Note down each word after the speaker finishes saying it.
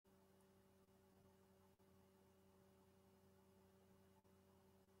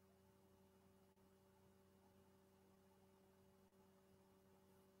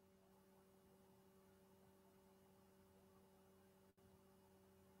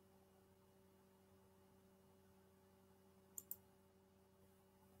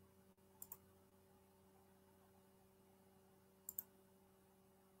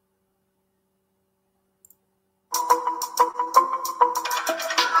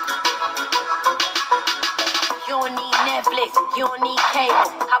Netflix, you don't need cable.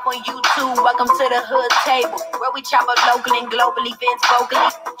 Hop on YouTube, welcome to the hood table, where we chop up local and global events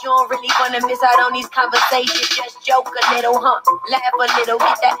vocally. You don't really wanna miss out on these conversations. Just joke a little, laugh a little,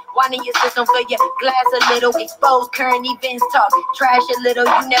 get that wine in your system, fill your glass a little, expose current events, talk trash a little.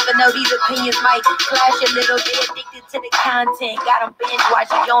 You never know, these opinions might clash a little. They addicted to the content, got them binge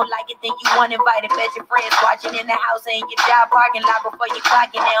watching. You don't like it, then you want invited. Bet your friends watching in the house and your job parking lot before you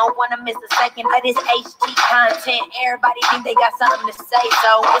clocking. They don't wanna miss a second of this HT content. Everybody think they got something to say,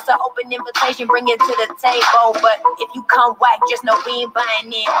 so it's an open invitation, bring it to the table. But if you come whack, just know we ain't buying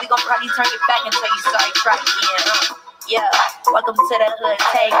in. We gon' probably turn it back until you start trying again. Yeah, welcome to the hood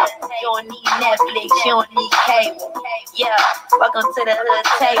table. You don't need Netflix, you don't need cable. Yeah, welcome to the hood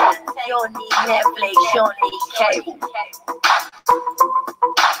table. You don't need Netflix, you don't need cable.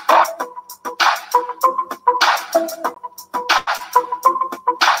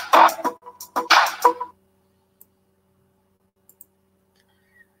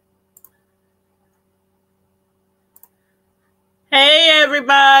 Hey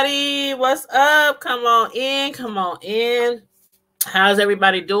everybody, what's up? Come on in, come on in. How's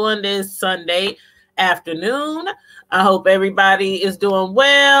everybody doing this Sunday afternoon? I hope everybody is doing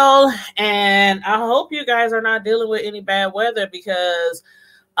well, and I hope you guys are not dealing with any bad weather, because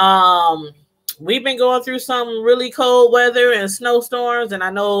we've been going through some really cold weather and snowstorms, and I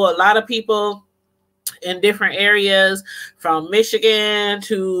know a lot of people in different areas from Michigan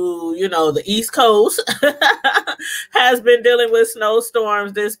to, the East Coast has been dealing with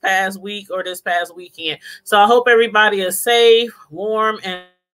snowstorms this past week or this past weekend. So I hope everybody is safe, warm, and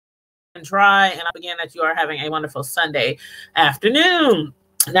dry. And again, that you are having a wonderful Sunday afternoon.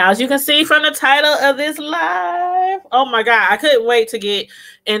 Now, as you can see from the title of this live, oh my God, I couldn't wait to get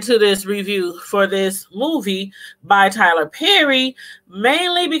into this review for this movie by Tyler Perry,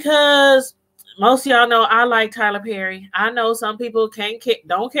 mainly because most of y'all know I like Tyler Perry. I know some people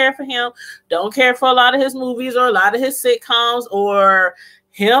don't care for him, don't care for a lot of his movies or a lot of his sitcoms or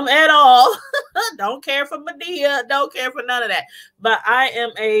him at all. Don't care for Madea, don't care for none of that. But I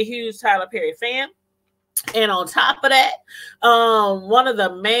am a huge Tyler Perry fan. And on top of that, one of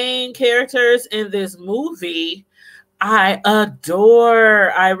the main characters in this movie, I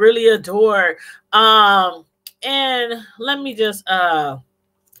really adore. And let me just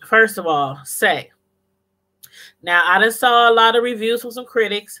first of all, now I done saw a lot of reviews from some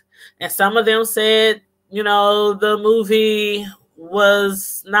critics, and some of them said, the movie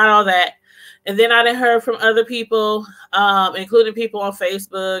was not all that. And then I done heard from other people, including people on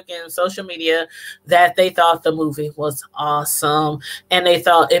Facebook and social media, that they thought the movie was awesome. And they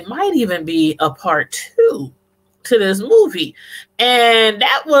thought it might even be a part 2 to this movie. And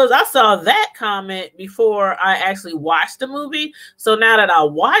I saw that comment before I actually watched the movie. So now that I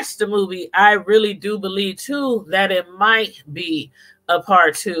watched the movie, I really do believe too that it might be a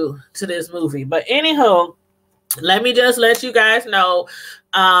part 2 to this movie. But anyhow, let me just let you guys know,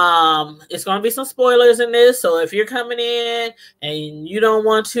 it's going to be some spoilers in this. So if you're coming in and you don't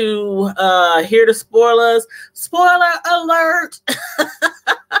want to hear the spoilers, spoiler alert.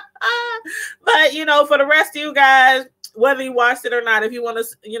 But, for the rest of you guys, whether you watched it or not, if you want to,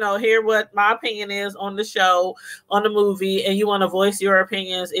 hear what my opinion is on the show, on the movie, and you want to voice your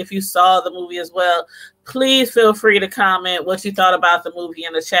opinions if you saw the movie as well, please feel free to comment what you thought about the movie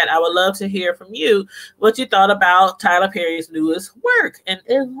in the chat. I would love to hear from you what you thought about Tyler Perry's newest work. And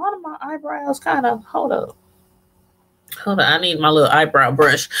is one of my eyebrows kind of, hold up, I need my little eyebrow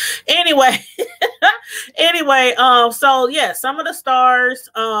brush. Anyway, so yeah, some of the stars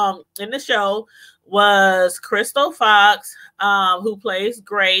in the show was Crystal Fox, who plays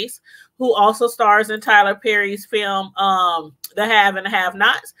Grace, who also stars in Tyler Perry's film, The Have and the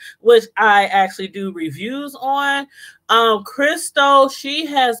Have-Nots, which I actually do reviews on. Crystal, she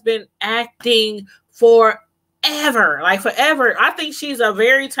has been acting forever. I think she's a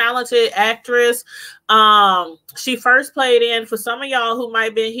very talented actress. She first played in, for some of y'all who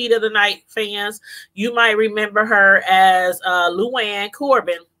might be Heat of the Night fans, you might remember her as Luann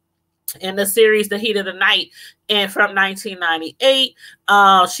Corbin in the series The Heat of the Night, and from 1998.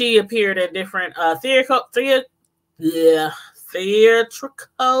 She appeared in different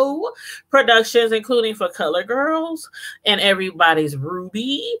theatrical productions, including For Color Girls and Everybody's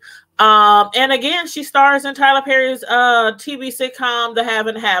Ruby. And again, she stars in Tyler Perry's TV sitcom, The Have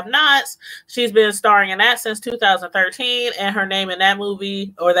and Have-Nots. She's been starring in that since 2013, and her name in that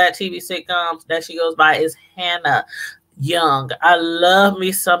movie or that TV sitcom that she goes by is Hannah. Young. I love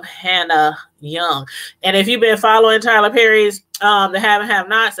me some Hannah Young. And if you've been following Tyler Perry's the Have and Have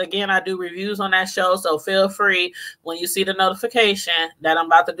Nots, again, I do reviews on that show. So feel free when you see the notification that I'm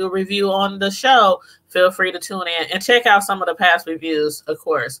about to do a review on the show, feel free to tune in and check out some of the past reviews, of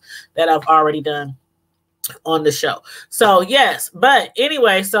course, that I've already done on the show. So yes, but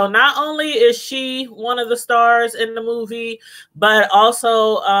anyway, so not only is she one of the stars in the movie, but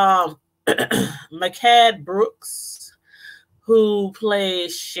also Mehcad Brooks, who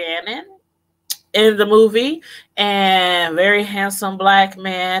plays Shannon in the movie, and very handsome black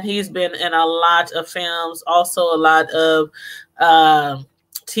man. He's been in a lot of films, also a lot of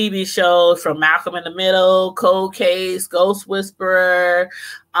TV shows, from Malcolm in the Middle, Cold Case, Ghost Whisperer,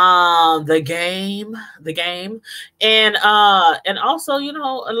 The Game, and also, you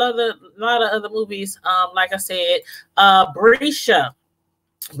know, a lot of other movies. Like I said,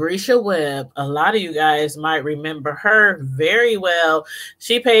 Bresha Webb, a lot of you guys might remember her very well.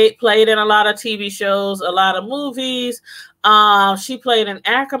 She played in a lot of TV shows, a lot of movies. She played in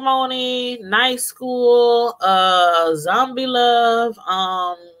Acrimony, Night School, Zombie Love,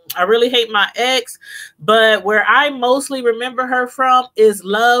 I Really Hate My Ex, but where I mostly remember her from is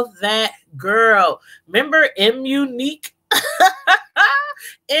Love That Girl. Remember M Unique?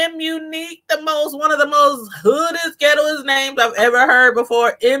 M Unique, one of the most hoodest, ghettoest names I've ever heard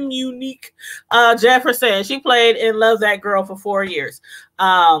before. M Unique Jefferson. She played in Love That Girl for 4 years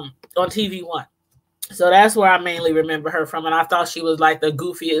on TV One. So that's where I mainly remember her from. And I thought she was like the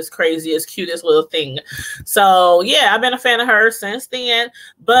goofiest, craziest, cutest little thing. So yeah, I've been a fan of her since then.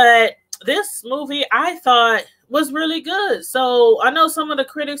 But this movie, I thought, was really good. So I know some of the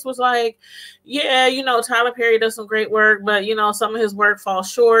critics was like, yeah, you know, Tyler Perry does some great work, but you know, some of his work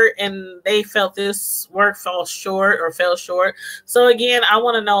falls short, and they felt this work fell short. So again, I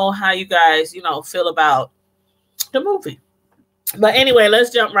want to know how you guys, you know, feel about the movie. But anyway, let's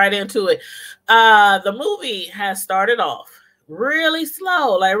jump right into it. The movie has started off really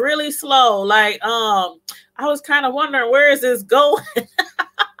slow. Like, I was kind of wondering, where is this going?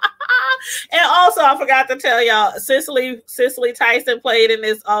 And also, I forgot to tell y'all, Cicely Tyson played in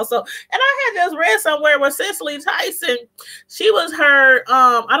this also. And I had just read somewhere where Cicely Tyson, she was her,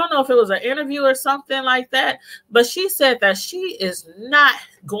 I don't know if it was an interview or something like that, but she said that she is not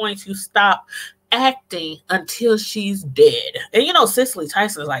going to stop acting until she's dead. And you know, Cicely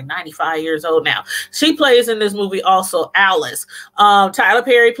Tyson is like 95 years old now. She plays in this movie also Alice. Tyler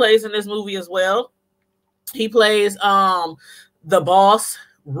Perry plays in this movie as well. He plays the boss,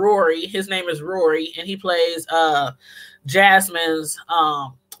 Rory. His name is Rory, and he plays Jasmine's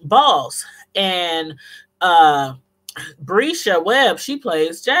boss. And Bresha Webb, she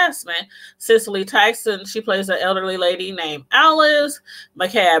plays Jasmine. Cicely Tyson, she plays an elderly lady named Alice.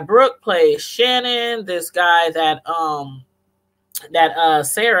 Mehcad Brooks plays Shannon, this guy that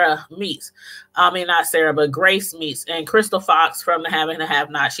Sarah meets. I mean, not Sarah, but Grace meets. And Crystal Fox from The Have and Have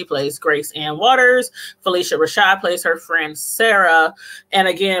Not, she plays Grace Ann Waters. Phylicia Rashad plays her friend Sarah. And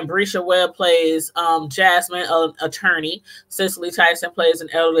again, Bresha Webb plays Jasmine, an attorney. Cicely Tyson plays an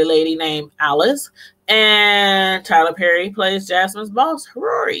elderly lady named Alice. And Tyler Perry plays Jasmine's boss,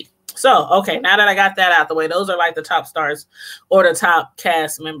 Rory. So, okay, now that I got that out the way, those are like the top stars or the top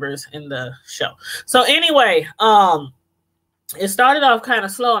cast members in the show. So anyway, it started off kind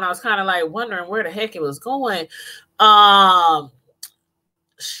of slow, and I was kind of like wondering where the heck it was going.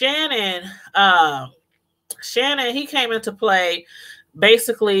 Shannon, he came into play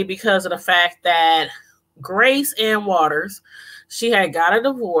basically because of the fact that Grace Ann Waters, she had got a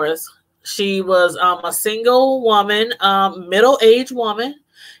divorce. She was a single woman, middle-aged woman,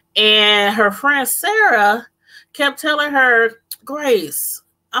 and her friend Sarah kept telling her, Grace,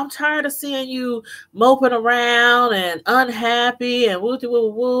 I'm tired of seeing you moping around and unhappy and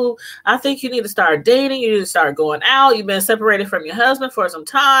woo-woo-woo. I think you need to start dating. You need to start going out. You've been separated from your husband for some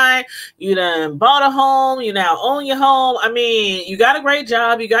time. You done bought a home. You now own your home. I mean, you got a great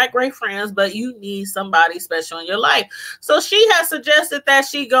job. You got great friends, but you need somebody special in your life. So she has suggested that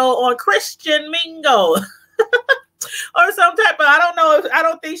she go on Christian Mingle. Or some type of, I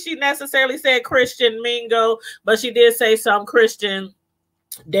don't think she necessarily said Christian Mingle, but she did say some Christian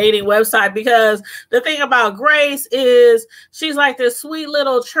dating website, because the thing about Grace is she's like this sweet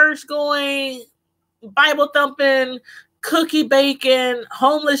little church going, Bible thumping, cookie baking,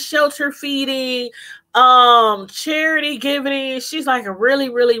 homeless shelter feeding, charity giving. She's like a really,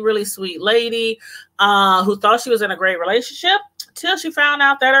 really, really sweet lady who thought she was in a great relationship till she found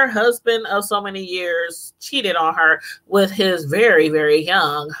out that her husband of so many years cheated on her with his very, very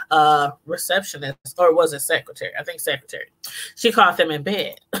young receptionist, or was it secretary? I think secretary. She caught them in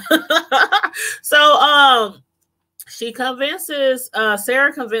bed. So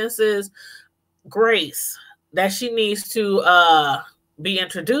Sarah convinces Grace that she needs to be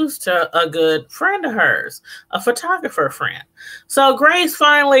introduced to a good friend of hers, a photographer friend. So Grace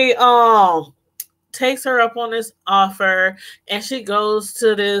finally takes her up on this offer, and she goes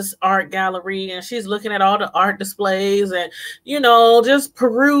to this art gallery, and she's looking at all the art displays and, just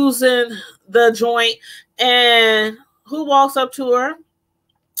perusing the joint. And who walks up to her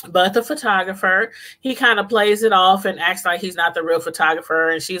but the photographer? He kind of plays it off and acts like he's not the real photographer,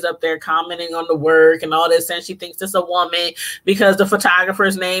 and she's up there commenting on the work and all this, and she thinks it's a woman because the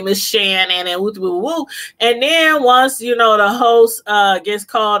photographer's name is Shannon, and woo woo woo. And then once the host gets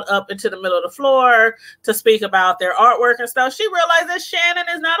called up into the middle of the floor to speak about their artwork and stuff, she realizes Shannon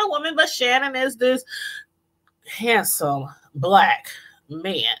is not a woman, but Shannon is this handsome black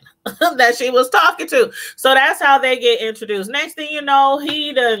man that she was talking to. So that's how they get introduced. Next thing you know,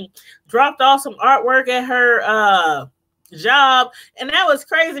 he done dropped off some artwork at her job, and that was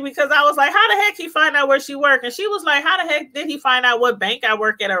crazy because I was like, how the heck he find out where she worked? And she was like, how the heck did he find out what bank I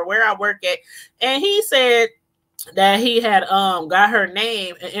work at or where I work at? And he said that he had got her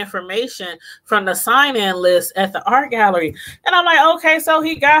name and information from the sign-in list at the art gallery. And I'm like, okay, so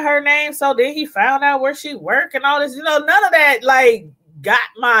he got her name, so then he found out where she worked and all this, none of that got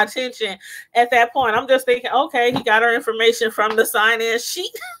my attention at that point. I'm just thinking, okay, he got her information from the sign-in sheet.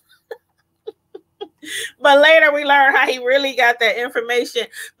 But later we learned how he really got that information.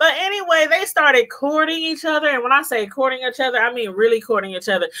 But anyway, they started courting each other. And when I say courting each other, I mean really courting each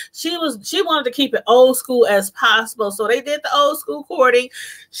other. She wanted to keep it old school as possible. So they did the old school courting.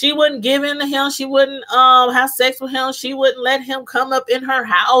 She wouldn't give in to him. She wouldn't have sex with him. She wouldn't let him come up in her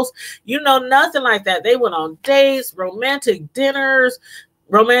house. Nothing like that. They went on dates, romantic dinners,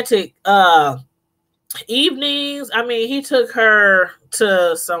 romantic evenings. I mean, he took her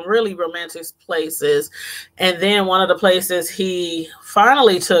to some really romantic places. And then one of the places he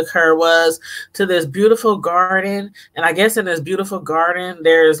finally took her was to this beautiful garden. And I guess in this beautiful garden,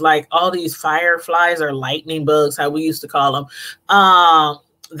 there's like all these fireflies or lightning bugs, how we used to call them,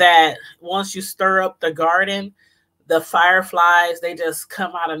 that once you stir up the garden, the fireflies, they just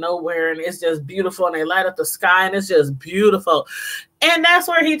come out of nowhere, and it's just beautiful, and they light up the sky, and it's just beautiful. And that's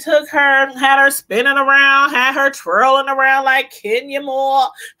where he took her, had her spinning around, had her twirling around like Kenya Moore,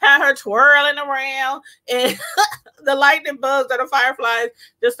 had her twirling around, and the lightning bugs or the fireflies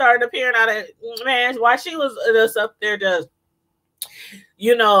just started appearing out of, man, while she was just up there just,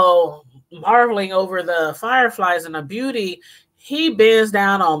 marveling over the fireflies and the beauty, he bends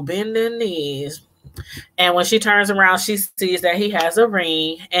down on bending knees. And when she turns around, she sees that he has a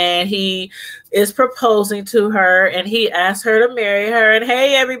ring, and he is proposing to her, and he asks her to marry her. And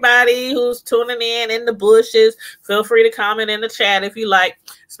hey, everybody who's tuning in the bushes, feel free to comment in the chat if you like,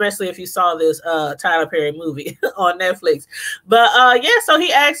 especially if you saw this Tyler Perry movie on Netflix. But so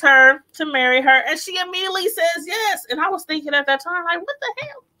he asks her to marry her, and she immediately says yes. And I was thinking at that time, like, what the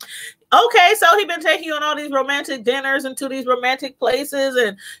hell? Okay, so he's been taking you on all these romantic dinners and to these romantic places,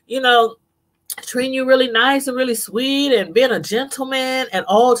 and treating you really nice and really sweet and being a gentleman at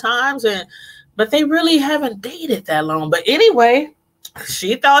all times, but they really haven't dated that long. But anyway,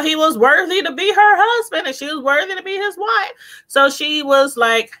 she thought he was worthy to be her husband, and she was worthy to be his wife. So she was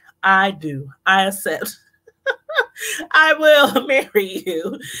like, I accept. I will marry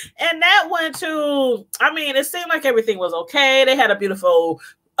you. And that went to, it seemed like everything was okay. They had a beautiful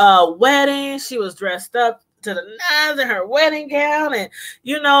wedding. She was dressed up to the nines in her wedding gown, and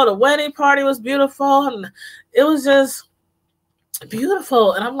the wedding party was beautiful, and it was just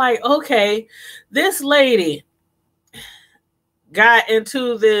beautiful. And I'm like, okay, this lady got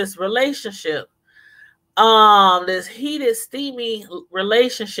into this relationship, this heated, steamy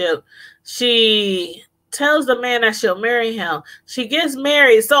relationship. She tells the man that she'll marry him. She gets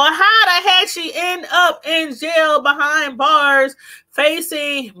married. So how the heck she end up in jail behind bars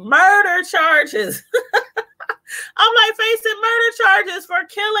facing murder charges? I'm like, facing murder charges for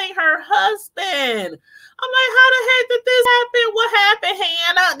killing her husband. I'm like, how the heck did this happen? What happened,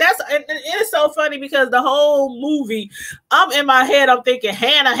 Hannah? It's so funny because the whole movie, I'm in my head, I'm thinking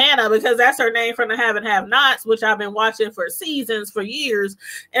Hannah, because that's her name from the Have and Have Nots, which I've been watching for seasons, for years.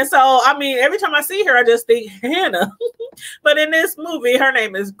 And so, every time I see her, I just think Hannah. But in this movie, her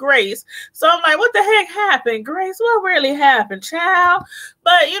name is Grace. So I'm like, what the heck happened, Grace? What really happened, child?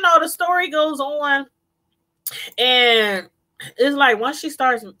 But, the story goes on. And it's like once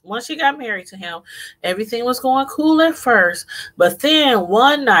she got married to him, everything was going cool at first. But then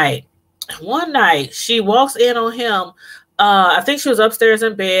one night, she walks in on him. I think she was upstairs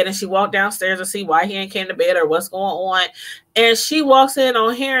in bed, and she walked downstairs to see why he ain't came to bed or what's going on. And she walks in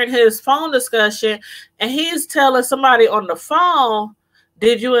on hearing his phone discussion, and he's telling somebody on the phone,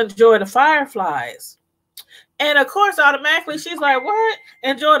 did you enjoy the fireflies? And of course, automatically, she's like, what?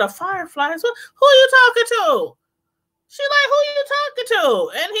 Enjoy the fireflies? Who are you talking to? She's like, who are you talking to?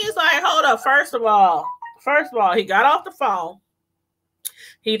 And he's like, hold up. First of all, he got off the phone.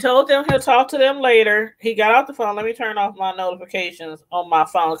 He told them he'll talk to them later. He got off the phone. Let me turn off my notifications on my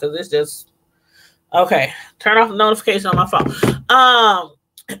phone because it's just... Okay, turn off the notification on my phone.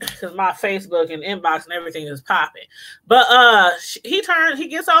 Because my Facebook and inbox and everything is popping. But he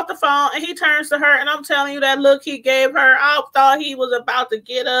gets off the phone and he turns to her, and I'm telling you, that look he gave her, I thought he was about to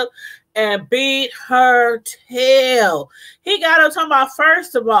get up and beat her tail. He got up talking about,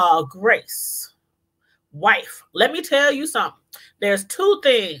 first of all, Grace, wife, let me tell you something. There's two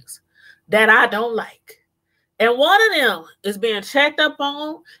things that I don't like. And one of them is being checked up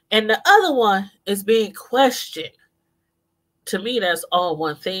on, and the other one is being questioned. To me, that's all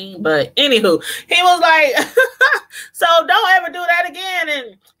one thing. But anywho, he was like, so don't ever do that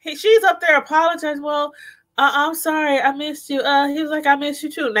again. And she's up there apologizing. Well, I'm sorry, I missed you. He was like, I missed you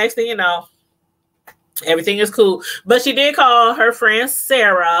too. Next thing you know, everything is cool. But she did call her friend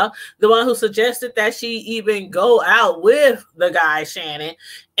Sarah, the one who suggested that she even go out with the guy, Shannon.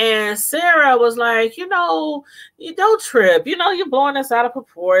 And Sarah was like, you know, you don't trip. You know, you're blowing this out of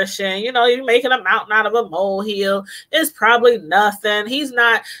proportion. You know, you're making a mountain out of a molehill. It's probably nothing. He's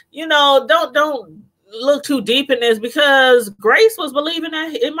not, you know, don't look too deep in this, because Grace was believing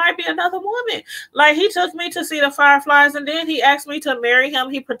that it might be another woman. Like, he took me to see the fireflies, and then he asked me to marry him.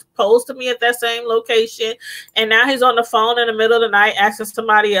 He proposed to me at that same location, and now he's on the phone in the middle of the night asking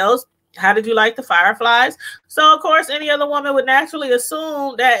somebody else, how did you like the fireflies? So, of course, any other woman would naturally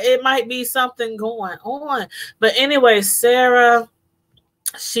assume that it might be something going on. But anyway, Sarah,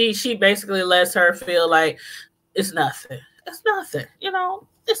 she basically lets her feel like it's nothing. It's nothing. You know,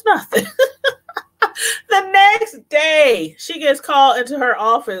 it's nothing. The next day, she gets called into her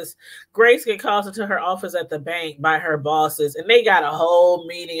office. Grace gets called into her office at the bank by her bosses, and they got a whole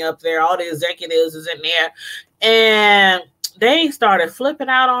meeting up there. All the executives is in there, and they started flipping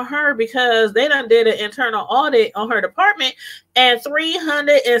out on her because they done did an internal audit on her department, and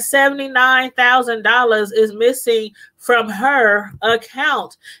 $379,000 is missing from her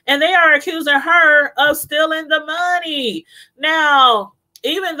account, and they are accusing her of stealing the money. Now,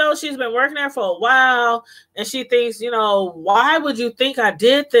 even though she's been working there for a while and she thinks, you know, why would you think I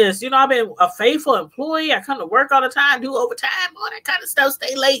did this? You know, I've been a faithful employee. I come to work all the time, do overtime, all that kind of stuff,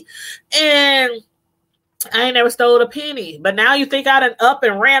 stay late. And I ain't never stole a penny. But now you think I done up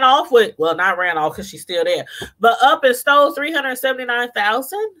and ran off with, well, not ran off because she's still there, but up and stole $379,000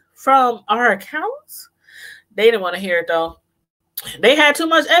 from our accounts? They didn't want to hear it, though. They had too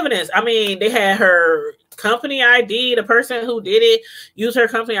much evidence. I mean, they had her company ID, the person who did it used her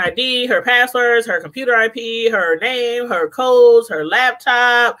company ID, her passwords, her computer IP, her name, her codes, her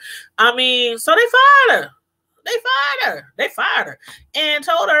laptop. I mean, so they fired her. They fired her and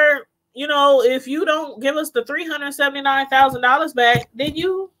told her, you know, if you don't give us the $379,000 back, then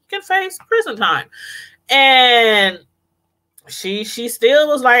you can face prison time. And she still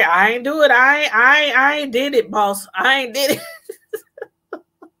was like, I ain't do it. I ain't did it, boss. I ain't did it.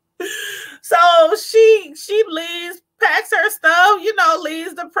 So she leaves, packs her stuff, you know,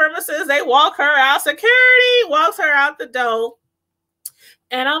 leaves the premises. They walk her out. Security walks her out the door.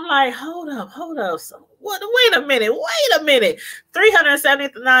 And I'm like, hold up. So what? Wait a minute.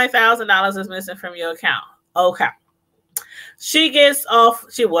 $379,000 is missing from your account. Okay. She gets off.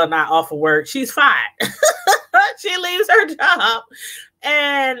 She was not off of work. She's fired. She leaves her job.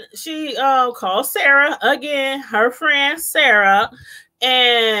 And she calls Sarah again, her friend Sarah,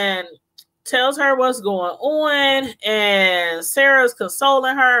 and tells her what's going on. And Sarah's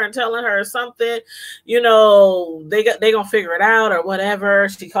consoling her and telling her something, you know, they gonna figure it out or whatever.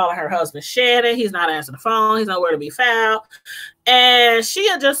 She calling her husband Shannon. He's not answering the phone. He's nowhere to be found. And she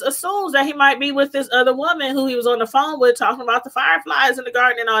just assumes that he might be with this other woman who he was on the phone with, talking about the fireflies in the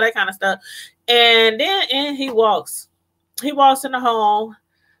garden and all that kind of stuff. And then he walks in the home,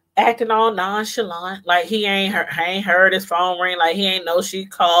 acting all nonchalant, like he ain't heard his phone ring, like he ain't know she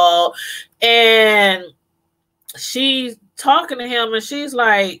called. And she's talking to him, and she's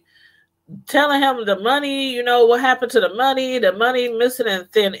like telling him the money, you know, what happened to the money missing in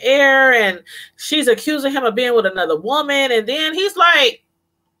thin air. And she's accusing him of being with another woman. And then he's like,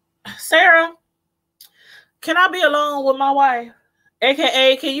 Sarah, can I be alone with my wife?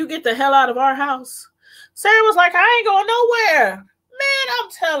 AKA, can you get the hell out of our house? Sarah was like, I ain't going nowhere. Man,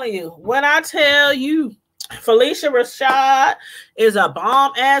 I'm telling you, when I tell you, Phylicia Rashad is a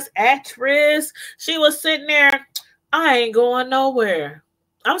bomb-ass actress. She was sitting there I ain't going nowhere.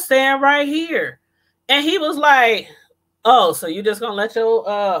 I'm staying right here. And he was like, oh, so you just gonna let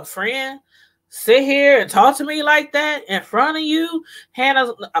your friend sit here and talk to me like that in front of you?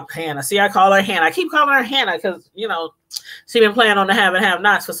 Hannah. See, I call her Hannah. I keep calling her Hannah because, you know, she been playing on the have and have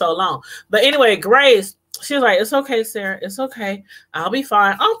nots for so long. But anyway, Grace, she was like, it's okay, Sarah. It's okay. I'll be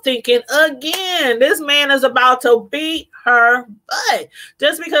fine. I'm thinking again, this man is about to beat her butt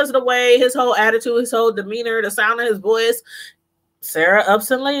just because of the way his whole attitude, his whole demeanor, the sound of his voice. Sarah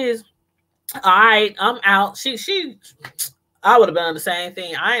ups and leaves. All right, I'm out. I would have done the same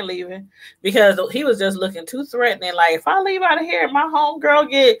thing. I ain't leaving because he was just looking too threatening. Like, if I leave out of here, my homegirl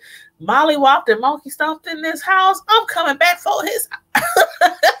get mollywopped and monkey stomped in this house, I'm coming back for his.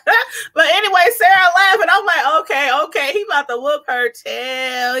 But anyway, Sarah laughing. I'm like, okay, he about to whoop her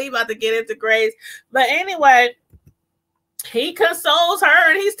tail. He about to get into Grace. But anyway, he consoles her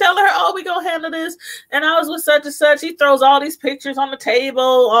and he's telling her, oh, we gonna handle this. And I was with such and such. He throws all these pictures on the table,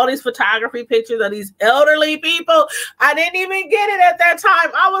 all these photography pictures of these elderly people. I didn't even get it at that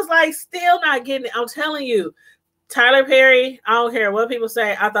time. I was like, still not getting it. I'm telling you, Tyler Perry, I don't care what people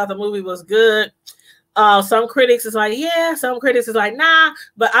say. I thought the movie was good. Some critics is like, yeah, some critics is like, nah,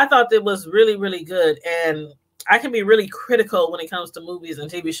 but I thought it was really, really good. And I can be really critical when it comes to movies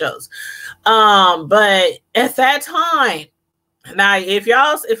and TV shows. But at that time, now if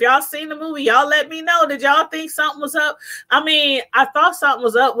y'all seen the movie, y'all let me know. Did y'all think something was up? I mean, I thought something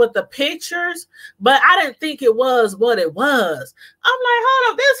was up with the pictures, but I didn't think it was what it was. I'm like,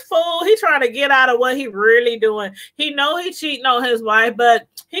 hold up, this fool, he trying to get out of what he really doing. He know he cheating on his wife, but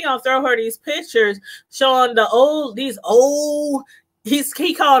he gonna throw her these pictures showing these old.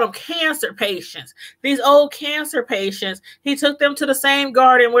 He called them cancer patients. These old cancer patients. He took them to the same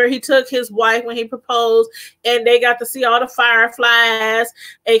garden where he took his wife when he proposed, and they got to see all the fireflies,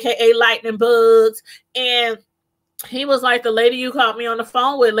 aka lightning bugs. And he was like, the lady you called me on the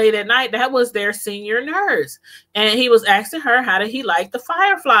phone with late at night, that was their senior nurse. And he was asking her, how did he like the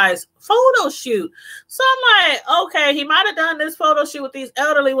fireflies photo shoot? So I'm like, okay, he might have done this photo shoot with these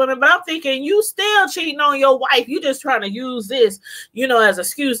elderly women, but I'm thinking, you still cheating on your wife. You just trying to use this, you know, as an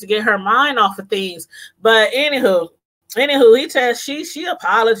excuse to get her mind off of things. But anywho, he tells she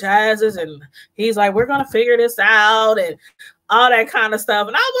apologizes, and he's like, we're gonna figure this out and all that kind of stuff.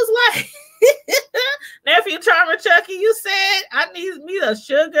 And I was like, nephew Charmer Chucky, you said I need me a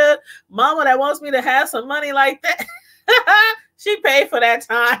sugar mama that wants me to have some money like that. She paid for that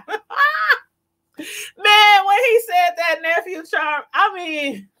time. Man, when he said that, nephew Charm, I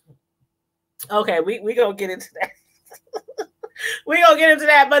mean, okay, we gonna get into that. We gonna get into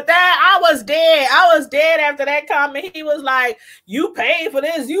that, but that I was dead after that comment. He was like, you paid for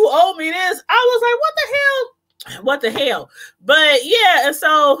this, you owe me this. I was like, what the hell? But yeah, and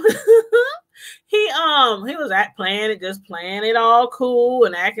so he was playing it all cool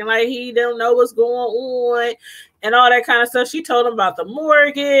and acting like he don't know what's going on and all that kind of stuff. She told him about the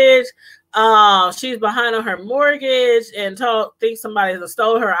mortgage. She's behind on her mortgage and thinks somebody has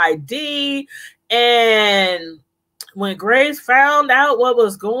stole her ID. And when Grace found out what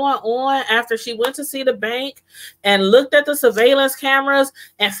was going on after she went to see the bank and looked at the surveillance cameras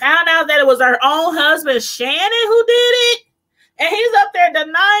and found out that it was her own husband, Shannon, who did it, and he's up there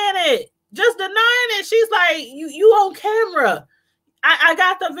denying it, just denying it. She's like, you on camera. I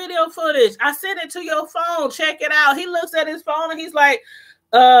got the video footage. I sent it to your phone. Check it out. He looks at his phone and he's like,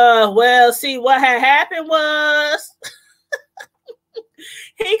 well, see, what had happened was...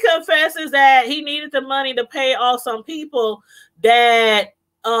 He confesses that he needed the money to pay off some people that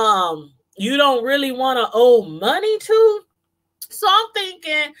you don't really want to owe money to. So I'm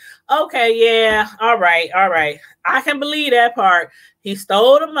thinking, okay, yeah, all right. I can believe that part. He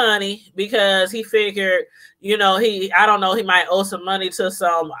stole the money because he figured, you know, I don't know, he might owe some money to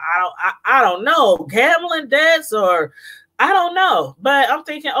some, I don't know, gambling debts or I don't know. But I'm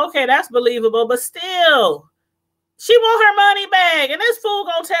thinking, okay, that's believable, but still, she want her money back, and this fool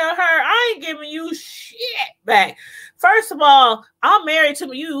gonna tell her, I ain't giving you shit back. First of all, I'm married to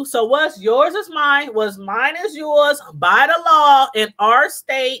you, so what's yours is mine, what's mine is yours by the law in our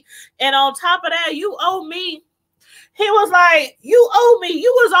state, and on top of that, you owe me. He was like, you owe me.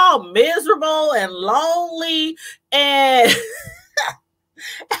 You was all miserable and lonely and...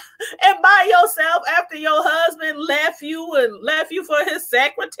 and by yourself after your husband left you for his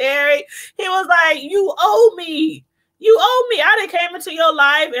secretary. He was like, you owe me. You owe me. I done came into your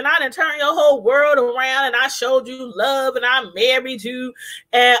life and I done turned your whole world around and I showed you love and I married you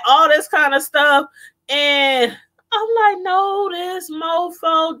and all this kind of stuff. And I'm like, no, this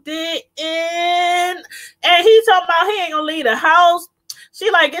mofo didn't. And he talking about he ain't gonna leave the house She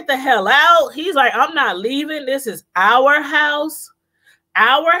like, get the hell out. He's like, I'm not leaving. This is our house.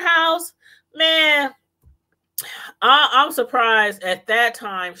 Our house. Man, I'm surprised at that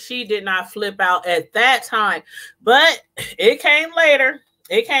time she did not flip out at that time. But it came later.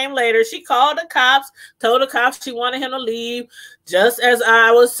 It came later. She called the cops, told the cops she wanted him to leave, just as I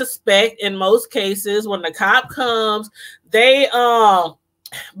would suspect in most cases. When the cop comes, they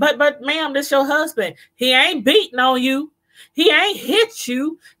but ma'am, this your husband. He ain't beating on you. He ain't hit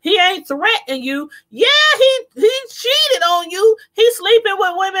you. He ain't threatening you. Yeah, he cheated on you. He's sleeping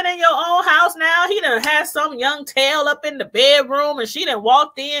with women in your own house now. He done had some young tail up in the bedroom and she done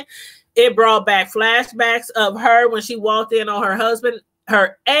walked in. It brought back flashbacks of her when she walked in on her husband,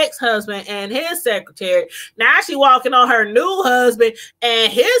 her ex-husband and his secretary. Now she walking on her new husband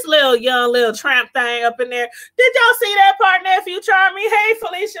and his young little tramp thing up in there. Did y'all see that part, Nephew Charming? Hey,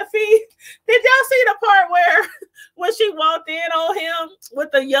 Felicia Fee. Did y'all see the part where when she walked in on him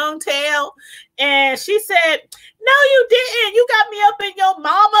with the young tail and she said, no, you didn't. You got me up in your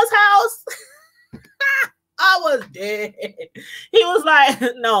mama's house. I was dead. He was like,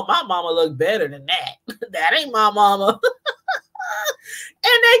 no, my mama looked better than that. That ain't my mama.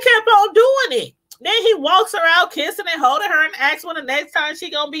 And they kept on doing it. Then he walks her out, kissing and holding her, and asks when the next time she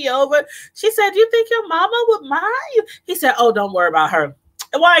gonna be over. She said, you think your mama would mind you? He said, oh, don't worry about her.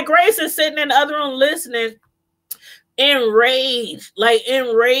 And while Grace is sitting in the other room listening, enraged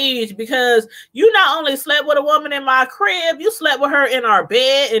because you not only slept with a woman in my crib, you slept with her in our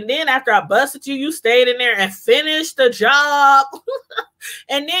bed, and then after I busted you, you stayed in there and finished the job.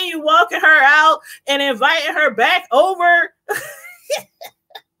 And then you walking her out and inviting her back over.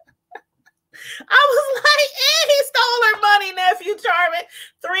 I was like, and he stole her money, Nephew Charming,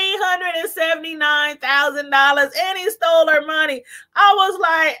 $379,000, and he stole her money. I was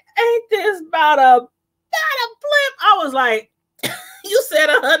like, ain't this about a blip? I was like, you said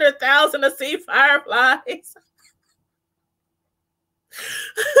 100,000 to see fireflies.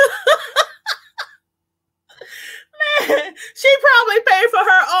 Man, she probably paid for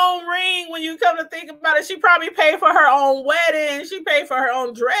her own ring. When you come to think about it, she probably paid for her own wedding. She paid for her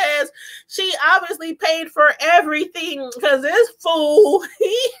own dress. She obviously paid for everything because this fool,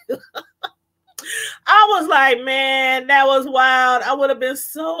 I was like, man, that was wild. I would have been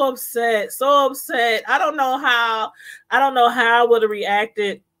so upset. I don't know how I would have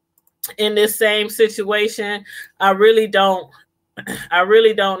reacted in this same situation. I really don't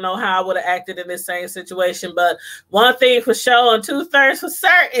know how I would have acted in this same situation. But one thing for sure and 2/3 for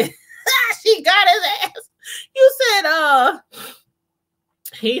certain, she got his ass. You said,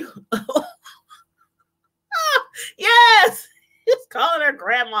 he, yes, he's calling her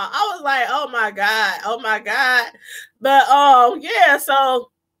grandma. I was like, oh my God. But yeah,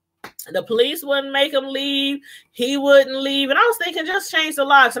 so the police wouldn't make him leave. He wouldn't leave. And I was thinking, just change the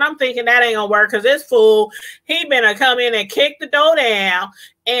locks. And I'm thinking that ain't gonna work because this fool, he better come in and kick the door down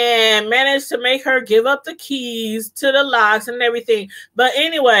and manage to make her give up the keys to the locks and everything. But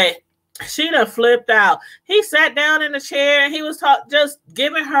anyway, she done flipped out. He sat down in the chair and he was just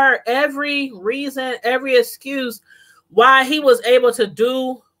giving her every reason, every excuse why he was able to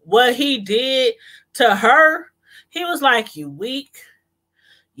do what he did to her. He was like, you weak.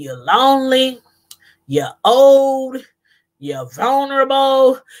 You're lonely, you're old, you're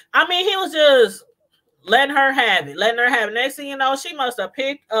vulnerable. I mean, he was just letting her have it. Next thing you know, she must have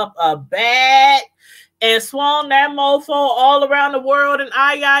picked up a bag and swung that mofo all around the world and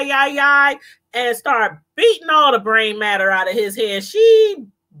and start beating all the brain matter out of his head. She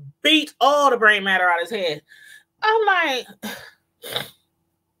beat all the brain matter out of his head. I'm like,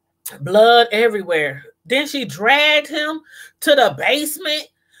 blood everywhere. Then she dragged him to the basement,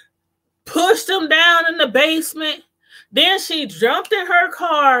 pushed him down in the basement. Then she jumped in her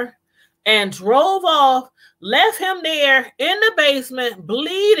car and drove off, left him there in the basement,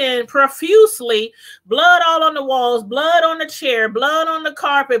 bleeding profusely, blood all on the walls, blood on the chair, blood on the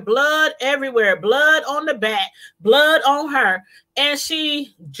carpet, blood everywhere, blood on the back, blood on her. And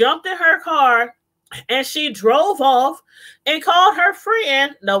she jumped in her car and she drove off and called her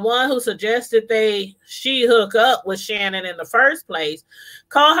friend, the one who suggested she hook up with Shannon in the first place,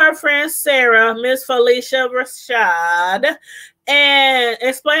 called her friend Sarah, Miss Felicia Rashad, and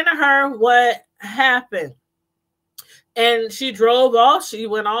explained to her what happened. And she drove off. She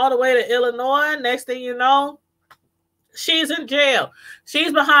went all the way to Illinois. Next thing you know, she's in jail.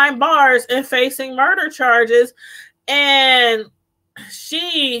 She's behind bars and facing murder charges. And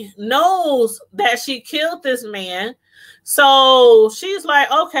she knows that she killed this man. So she's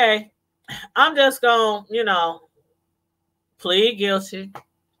like, okay, I'm just going to, plead guilty.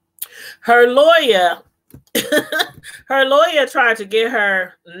 Her lawyer her lawyer tried to get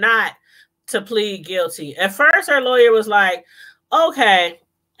her not to plead guilty. At first, her lawyer was like, "Okay,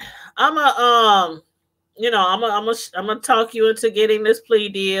 I'm a I'm gonna talk you into getting this plea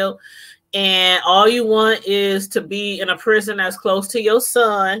deal, and all you want is to be in a prison that's close to your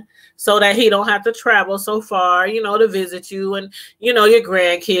son, so that he don't have to travel so far, to visit you and your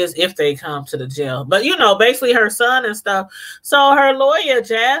grandkids if they come to the jail. But basically her son and stuff. So her lawyer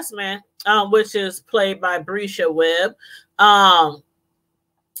Jasmine, which is played by Brescia Webb,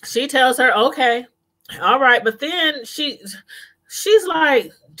 she tells her, okay, all right, but then she's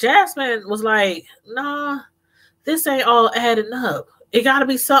like, Jasmine was like, nah, this ain't all adding up. It got to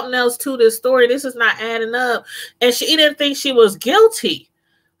be something else to this story. This is not adding up. And she didn't think she was guilty.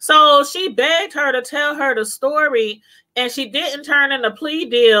 So she begged her to tell her the story, and she didn't turn in a plea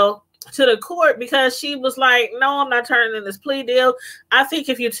deal to the court because she was like, no, I'm not turning in this plea deal. I think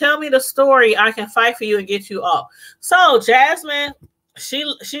if you tell me the story, I can fight for you and get you off. So Jasmine, she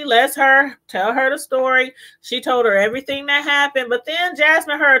lets her tell her the story. She told her everything that happened. But then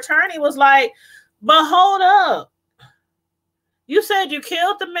Jasmine, her attorney, was like, but hold up. You said you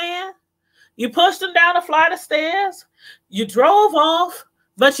killed the man. You pushed him down a flight of stairs. You drove off,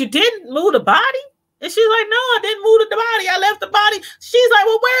 but you didn't move the body? And she's like, no, I didn't move the body. I left the body. She's like,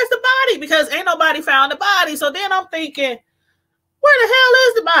 well, where's the body? Because ain't nobody found the body. So then I'm thinking, where the hell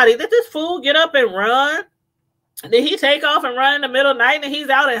is the body? Did this fool get up and run? Did he take off and run in the middle of the night and he's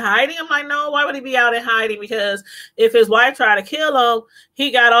out in hiding? I'm like, no, why would he be out in hiding? Because if his wife tried to kill him,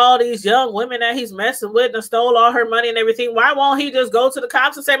 he got all these young women that he's messing with and stole all her money and everything. Why won't he just go to the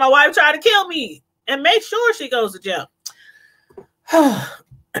cops and say, my wife tried to kill me, and make sure she goes to jail?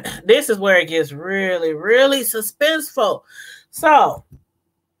 This is where it gets really, really suspenseful. So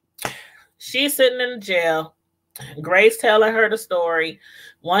she's sitting in the jail. Grace telling her the story.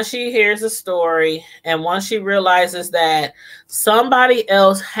 Once she hears the story and once she realizes that somebody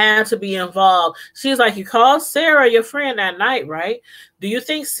else had to be involved, she's like, you called Sarah, your friend, that night, right? Do you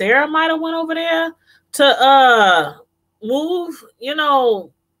think Sarah might have went over there to move,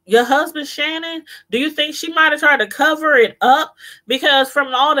 your husband Shannon? Do you think she might have tried to cover it up? Because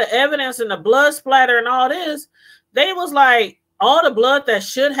from all the evidence and the blood splatter and all this, they was like, all the blood that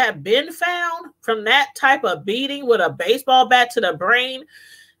should have been found from that type of beating with a baseball bat to the brain,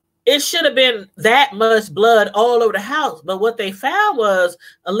 it should have been that much blood all over the house. But what they found was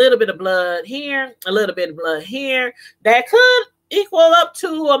a little bit of blood here, a little bit of blood here. That could equal up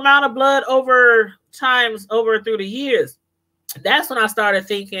to amount of blood over through the years. That's when I started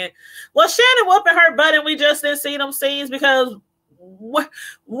thinking, well, Shannon whooping her butt and we just didn't see them scenes, because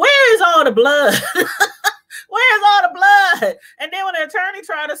where is all the blood? Where's all the blood? And then when the attorney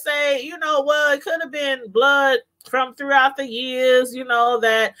tried to say, well, it could have been blood from throughout the years,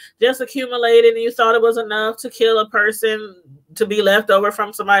 that just accumulated and you thought it was enough to kill a person to be left over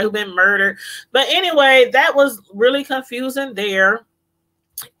from somebody who'd been murdered. But anyway, that was really confusing there.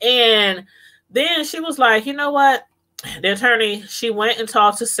 And then she was like, you know what? The attorney, she went and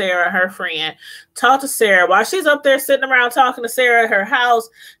talked to Sarah, her friend, talked to Sarah. While she's up there sitting around talking to Sarah at her house,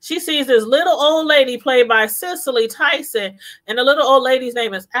 she sees this little old lady played by Cicely Tyson, and the little old lady's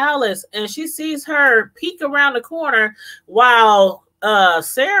name is Alice, and she sees her peek around the corner while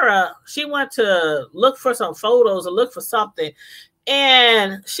Sarah, she went to look for some photos or look for something,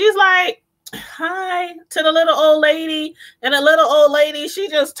 and she's like, hi to the little old lady, and the little old lady, she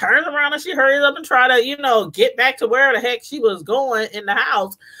just turns around and she hurries up and try to get back to where the heck she was going in the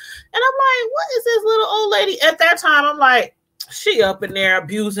house. And I'm like, what is this little old lady? At that time, I'm like, she up in there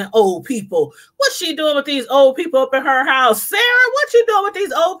abusing old people. What's she doing with these old people up in her house? Sarah, what you doing with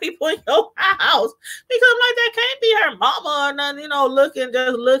these old people in your house? Because I'm like, that can't be her mama or nothing,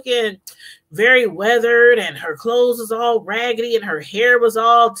 looking very weathered, and her clothes was all raggedy and her hair was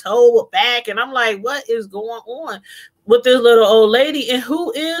all towed back. And I'm like, what is going on with this little old lady? And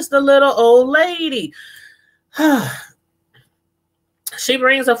who is the little old lady? She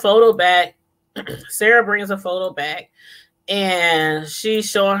brings a photo back. Sarah brings a photo back, and she's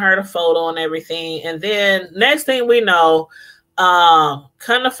showing her the photo and everything. And then next thing we know,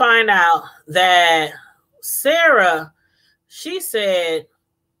 come to find out that Sarah, she said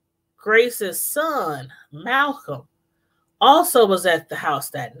Grace's son, Malcolm, also was at the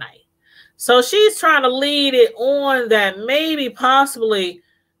house that night. So she's trying to lead it on that maybe possibly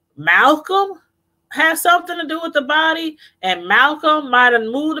Malcolm have something to do with the body, and Malcolm might have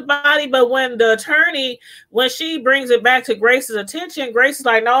moved the body, but when the attorney, when she brings it back to Grace's attention, Grace is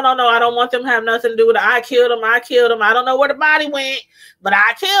like, no, I don't want them to have nothing to do with it. I killed him. I don't know where the body went, but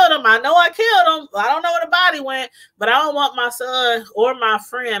I killed him. I know I killed him. I don't know where the body went, but I don't want my son or my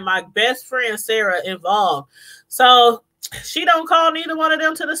friend, my best friend, Sarah, involved. So she don't call neither one of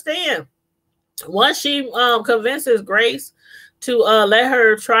them to the stand. Once she convinces Grace to let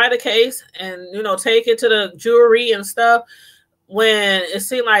her try the case and, take it to the jury and stuff, when it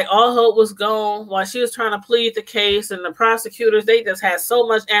seemed like all hope was gone while she was trying to plead the case, and the prosecutors, they just had so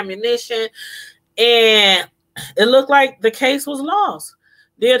much ammunition, and it looked like the case was lost.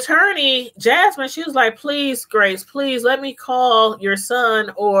 The attorney, Jasmine, she was like, please, Grace, please let me call your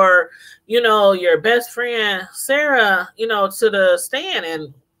son or, your best friend, Sarah, to the stand.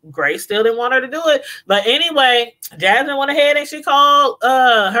 And Grace still didn't want her to do it. But anyway, Jasmine went ahead and she called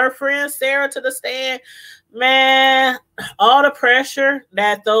her friend Sarah to the stand. Man, all the pressure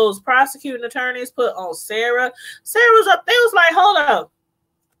that those prosecuting attorneys put on Sarah. Sarah was up. They was like, hold up,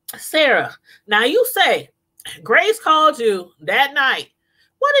 Sarah. Now you say Grace called you that night.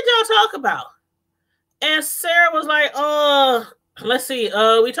 What did y'all talk about? And Sarah was like, let's see.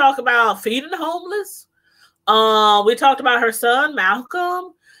 We talked about feeding the homeless. We talked about her son,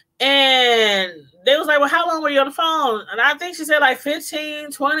 Malcolm. And they was like, well, how long were you on the phone? And I think she said like 15,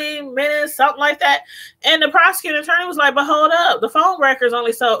 20 minutes, something like that. And the prosecuting attorney was like, but hold up. The phone records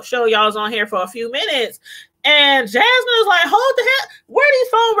only show y'all was on here for a few minutes. And Jasmine was like, hold the hell. Where these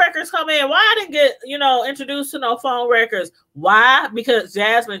phone records come in? Why I didn't get, introduced to no phone records? Why? Because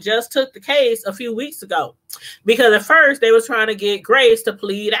Jasmine just took the case a few weeks ago. Because at first they was trying to get Grace to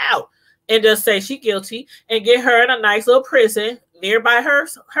plead out and just say she guilty and get her in a nice little prison nearby her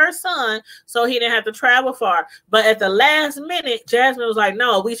son, so he didn't have to travel far. But at the last minute, Jasmine was like,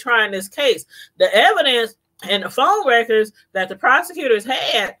 no, we trying this case. The evidence and the phone records that the prosecutors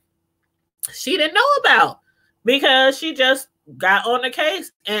had, she didn't know about because she just got on the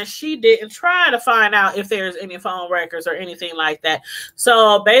case and she didn't try to find out if there's any phone records or anything like that.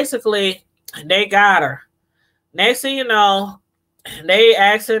 So basically, they got her. Next thing you know, they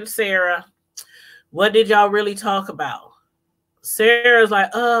asking Sarah, what did y'all really talk about? Sarah's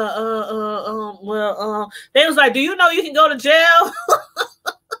like, they was like, do you know you can go to jail?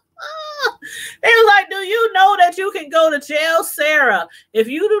 They was like, do you know that you can go to jail, Sarah? If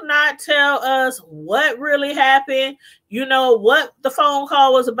you do not tell us what really happened, what the phone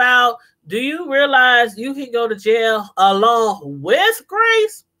call was about, do you realize you can go to jail along with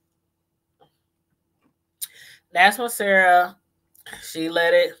Grace? That's when Sarah, she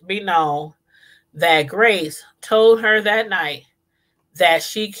let it be known that Grace told her that night that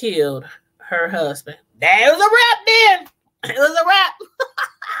she killed her husband. That was a wrap then. It was a wrap.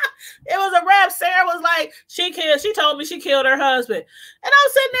 It was a wrap. Sarah was like, she told me she killed her husband. And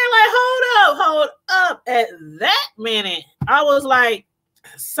I'm sitting there like, hold up. At that minute, I was like,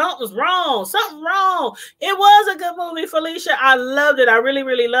 something's wrong. Something wrong. It was a good movie, Felicia. I loved it. I really,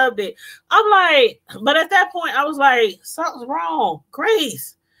 really loved it. I'm like, but at that point, I was like, something's wrong.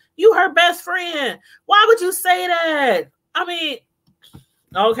 Grace, you her best friend. Why would you say that? I mean,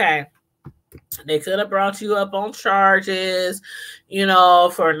 okay. They could have brought you up on charges,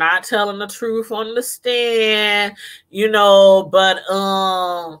 for not telling the truth on the stand, but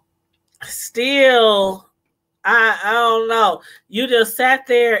still, I don't know. You just sat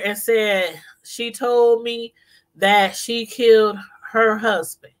there and said, she told me that she killed her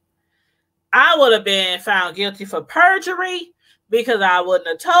husband. I would have been found guilty for perjury because I wouldn't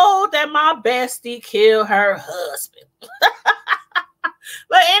have told that my bestie killed her husband.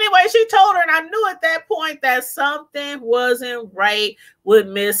 But anyway, she told her, and I knew at that point that something wasn't right with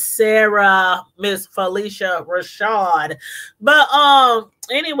Miss Sarah, Miss Felicia Rashad. But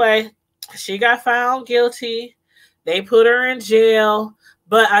anyway, she got found guilty. They put her in jail.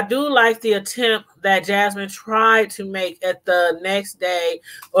 But I do like the attempt that Jasmine tried to make at the next day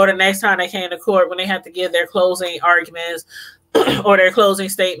or the next time they came to court when they had to give their closing arguments or their closing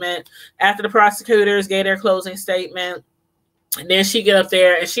statement. After the prosecutors gave their closing statement, and then she get up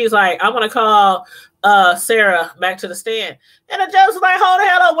there and she's like, I'm going to call Sarah back to the stand. And the judge was like, hold the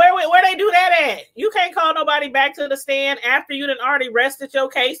hell up. Where they do that at? You can't call nobody back to the stand after you done already rested your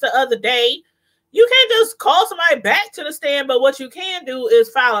case the other day. You can't just call somebody back to the stand, but what you can do is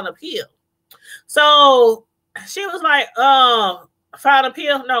file an appeal. So she was like, file an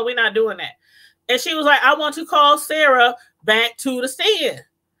appeal? No, we're not doing that. And she was like, I want to call Sarah back to the stand.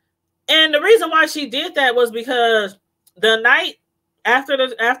 And the reason why she did that was because the night after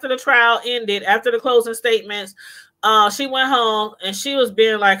the trial ended, after the closing statements, she went home and she was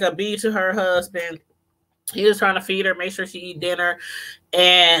being like a bee to her husband. He was trying to feed her, make sure she eat dinner,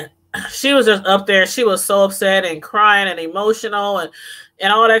 and she was just up there. She was so upset and crying and emotional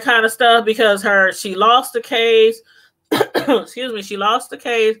and all that kind of stuff because she lost the case. Excuse me, she lost the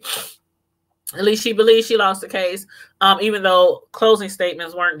case. At least she believes she lost the case, even though closing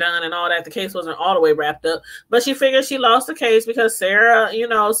statements weren't done and all that. The case wasn't all the way wrapped up. But she figured she lost the case because Sarah,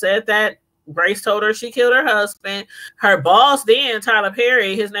 said that Grace told her she killed her husband. Her boss then, Tyler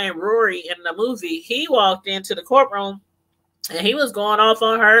Perry, his name Rory in the movie, he walked into the courtroom and he was going off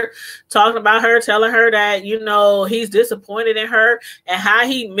on her, talking about her, telling her that, he's disappointed in her and how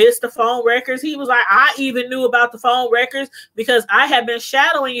he missed the phone records. He was like, I even knew about the phone records because I had been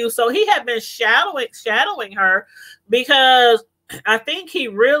shadowing you. So he had been shadowing her because I think he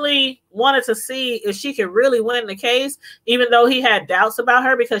really wanted to see if she could really win the case, even though he had doubts about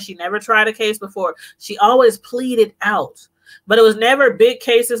her because she never tried a case before. She always pleaded out, but it was never big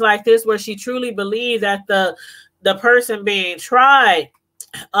cases like this where she truly believed that the person being tried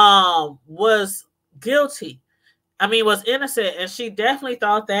was guilty. Was innocent. And she definitely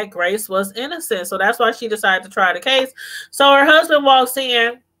thought that Grace was innocent. So that's why she decided to try the case. So her husband walks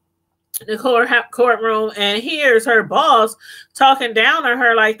in the courtroom and hears her boss talking down on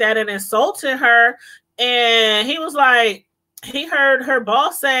her like that and insulting her. And he was like, he heard her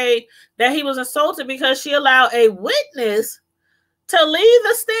boss say that he was insulted because she allowed a witness to leave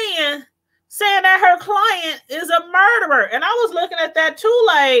the stand saying that her client is a murderer. And I was looking at that too,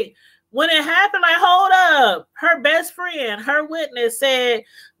 like, when it happened, like, hold up. Her best friend, her witness said,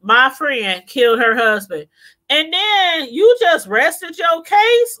 my friend killed her husband. And then you just rested your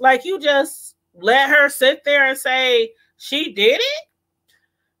case? Like, you just let her sit there and say she did it?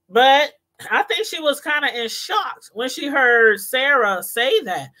 But I think she was kind of in shock when she heard Sarah say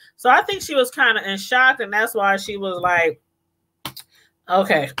that. So I think she was kind of in shock, and that's why she was like,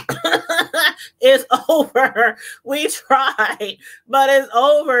 okay, it's over. We tried, but it's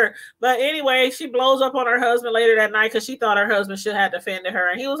over. But anyway, she blows up on her husband later that night because she thought her husband should have defended her.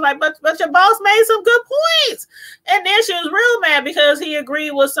 And he was like, but your boss made some good points. And then she was real mad because he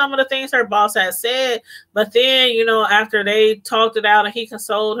agreed with some of the things her boss had said. But then, after they talked it out and he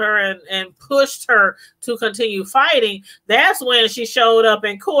consoled her and pushed her to continue fighting, that's when she showed up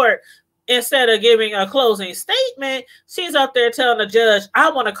in court. Instead of giving a closing statement, she's up there telling the judge,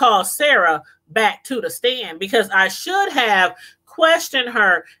 I want to call Sarah back to the stand because I should have questioned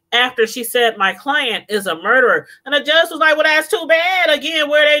her after she said my client is a murderer. And the judge was like, well, that's too bad. Again,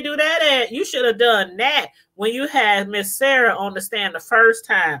 where they do that at? You should have done that when you had Miss Sarah on the stand the first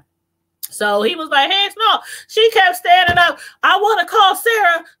time. So he was like, hey, no. She kept standing up. I want to call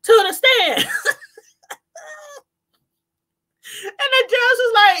Sarah to the stand. And the judge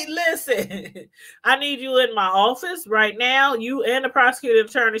was like, listen, I need you in my office right now, you and the prosecuting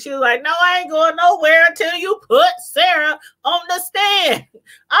attorney. She was like, no, I ain't going nowhere until you put Sarah on the stand.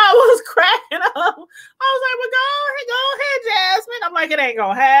 I was cracking up. I was like, well, go ahead, Jasmine. I'm like, it ain't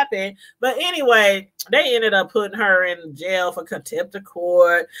going to happen. But anyway, they ended up putting her in jail for contempt of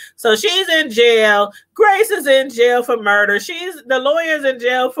court. So she's in jail. Grace is in jail for murder. The lawyer's in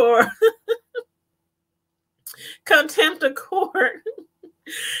jail for contempt of court. And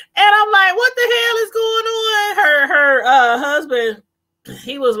I'm like, what the hell is going on? Her husband,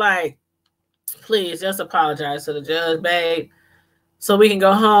 he was like, please just apologize to the judge, babe, so we can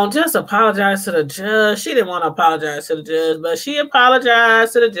go home. Just apologize to the judge. She didn't want to apologize to the judge, but she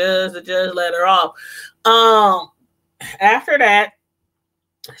apologized to the judge. The judge let her off. After that,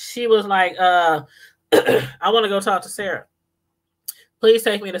 she was like, I want to go talk to Sarah. Please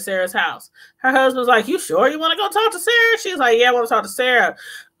take me to Sarah's house. Her husband's like, you sure you want to go talk to Sarah? She's like, yeah, I want to talk to Sarah.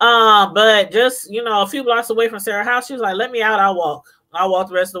 But just, a few blocks away from Sarah's house, she was like, let me out. I'll walk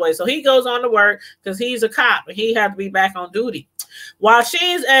the rest of the way. So he goes on to work because he's a cop and he had to be back on duty. While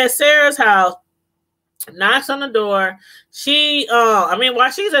she's at Sarah's house, knocks on the door.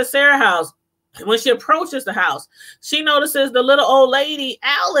 While she's at Sarah's house, when she approaches the house, she notices the little old lady,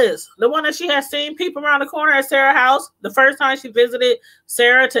 Alice, the one that she had seen peep around the corner at Sarah's house the first time she visited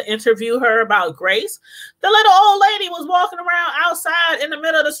Sarah to interview her about Grace. The little old lady was walking around outside in the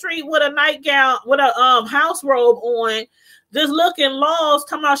middle of the street with a nightgown, with a house robe on, just looking lost,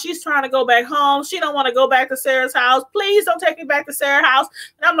 talking about she's trying to go back home. She don't want to go back to Sarah's house. Please don't take me back to Sarah's house.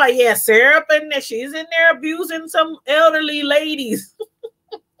 And I'm like, yeah, Sarah up in there. She's in there abusing some elderly ladies.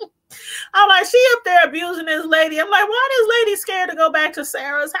 I'm like, she up there abusing this lady. I'm like, why this lady scared to go back to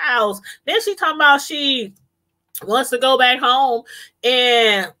Sarah's house? Then she talking about she wants to go back home.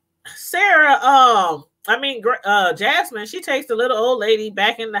 And Sarah, Jasmine, she takes the little old lady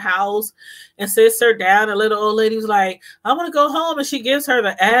back in the house and sits her down. The little old lady's like, I want to go home. And she gives her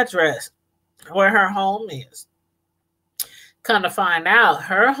the address where her home is. Come to find out,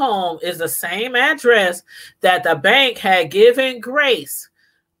 her home is the same address that the bank had given Grace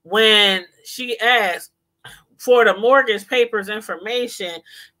when she asked for the mortgage papers information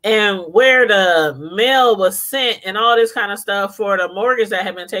and where the mail was sent and all this kind of stuff for the mortgage that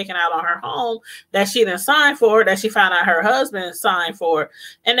had been taken out on her home that she didn't sign for, that she found out her husband signed for.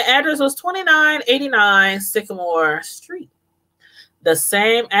 And the address was 2989 Sycamore Street. The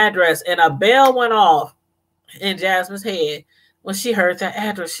same address. And a bell went off in Jasmine's head when she heard that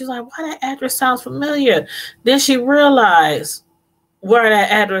address. She's like, why that address sounds familiar? Then she realized where that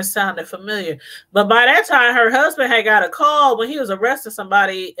address sounded familiar. But by that time, her husband had got a call when he was arresting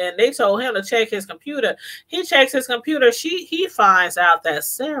somebody, and they told him to check his computer. He checks his computer. He finds out that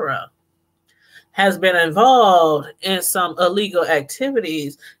Sarah has been involved in some illegal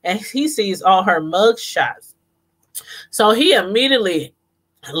activities, and he sees all her mug shots. So he immediately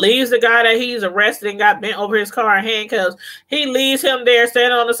leaves the guy that he's arrested and got bent over his car in handcuffs. He leaves him there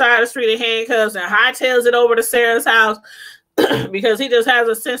standing on the side of the street in handcuffs and hightails it over to Sarah's house because he just has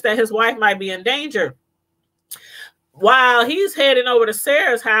a sense that his wife might be in danger. While he's heading over to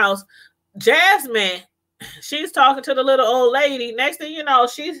Sarah's house, Jasmine, she's talking to the little old lady. Next thing you know,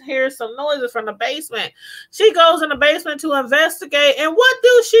 she hears some noises from the basement. She goes in the basement to investigate, and what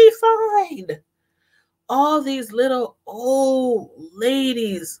do she find? All these little old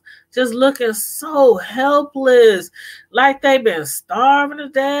ladies just looking so helpless, like they've been starving to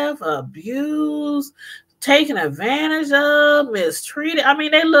death, abused, taken advantage of, mistreated. I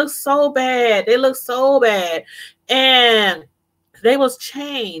mean, they look so bad. They look so bad. And they was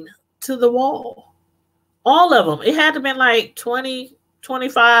chained to the wall. All of them. It had to have been like 20,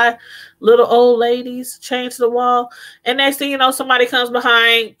 25 little old ladies chained to the wall. And next thing you know, somebody comes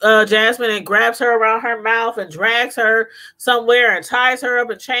behind Jasmine and grabs her around her mouth and drags her somewhere and ties her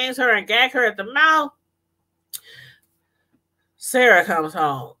up and chains her and gag her at the mouth. Sarah comes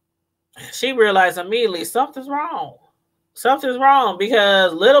home. She realized immediately something's wrong. Something's wrong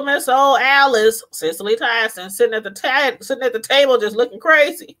because little Miss Old Alice, Cicely Tyson, sitting at the table just looking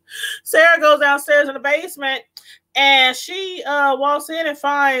crazy. Sarah goes downstairs in the basement and she walks in and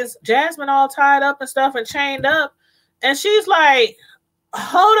finds Jasmine all tied up and stuff and chained up. And she's like,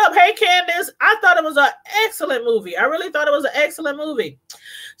 hold up. Hey, Candace, I thought it was an excellent movie. I really thought it was an excellent movie.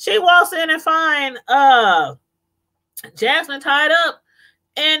 She walks in and finds Jasmine tied up.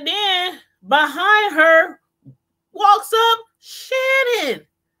 And then behind her walks up Shannon.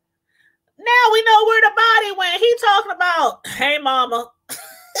 Now we know where the body went. He talking about, hey, mama.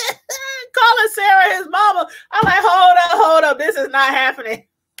 Calling Sarah his mama. I'm like, hold up. This is not happening.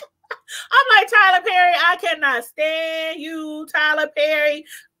 I'm like, Tyler Perry, I cannot stand you, Tyler Perry.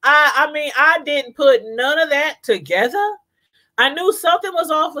 I mean, I didn't put none of that together. I knew something was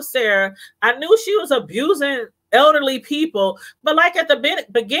off with Sarah. I knew she was abusing elderly people. But like at the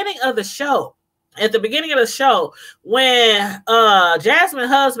beginning of the show, when Jasmine's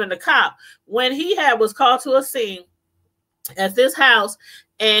husband, the cop, when he was called to a scene at this house,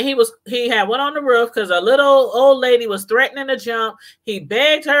 and he had went on the roof because a little old lady was threatening to jump. He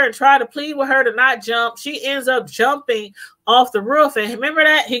begged her and tried to plead with her to not jump. She ends up jumping off the roof. And remember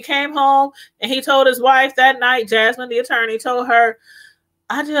that? He came home and he told his wife that night, Jasmine, the attorney, told her,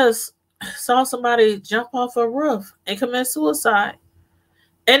 I just saw somebody jump off a roof and commit suicide.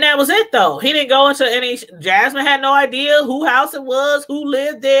 And that was it, though. He didn't go into any. Jasmine had no idea whose house it was, who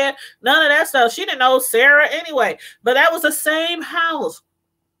lived there, none of that stuff. She didn't know Sarah anyway. But that was the same house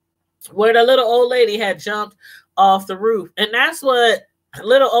where the little old lady had jumped off the roof. And that's what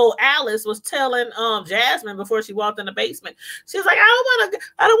little old Alice was telling Jasmine before she walked in the basement. She's like, I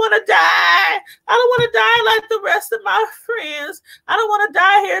don't want to die. I don't want to die like the rest of my friends. I don't want to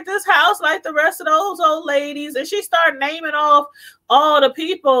die here at this house like the rest of those old ladies. And she started naming off all the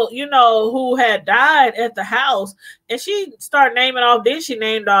people, you know, who had died at the house. And she started naming off, then she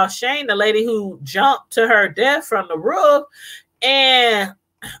named off Shane, the lady who jumped to her death from the roof. And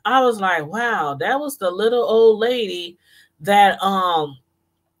I was like, wow, that was the little old lady that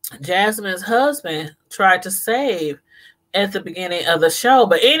Jasmine's husband tried to save at the beginning of the show.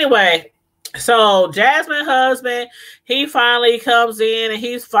 But anyway, so Jasmine's husband, he finally comes in and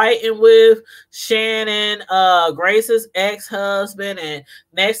he's fighting with Shannon, Grace's ex-husband. And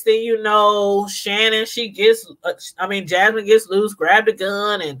next thing you know, Jasmine gets loose, grabbed a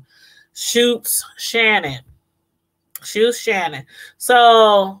gun and shoots Shannon.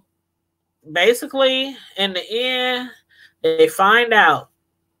 So basically, in the end, they find out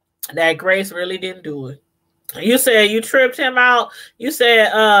that Grace really didn't do it. You said you tripped him out. You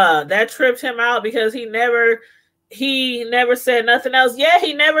said that tripped him out because he never said nothing else. Yeah,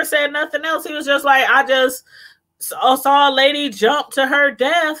 he never said nothing else. He was just like, I just saw a lady jump to her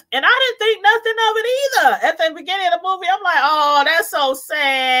death, and I didn't think nothing of it either. At the beginning of the movie, I'm like, oh, that's so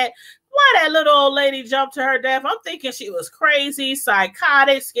sad. Why that little old lady jumped to her death? I'm thinking she was crazy,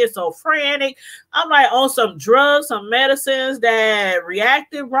 psychotic, schizophrenic. I'm like on some drugs, some medicines that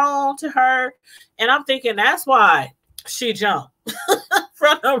reacted wrong to her. And I'm thinking that's why she jumped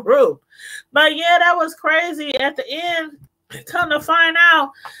from the roof. But yeah, that was crazy. At the end, come to find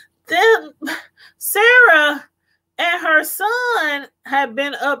out, then Sarah and her son have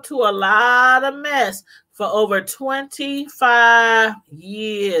been up to a lot of mess for over 25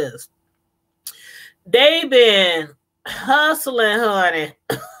 years. They've been hustling, honey.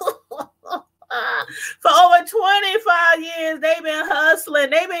 For over 25 years, they've been hustling.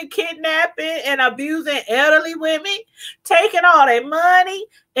 They've been kidnapping and abusing elderly women, taking all their money,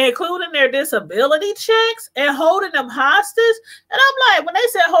 including their disability checks, and holding them hostage. And I'm like, when they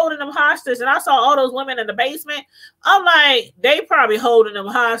said holding them hostage, and I saw all those women in the basement, I'm like, they probably holding them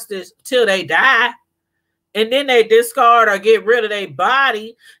hostage till they die. And then they discard or get rid of their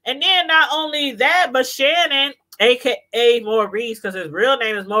body. And then not only that, but Shannon, a.k.a. Maurice, because his real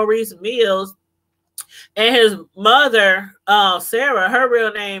name is Maurice Mills, and his mother, Sarah, her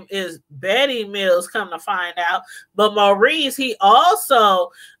real name is Betty Mills, come to find out. But Maurice, he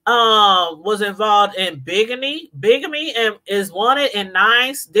also was involved in bigamy, and is wanted in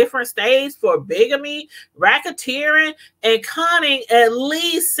 9 different states for bigamy, racketeering, and conning at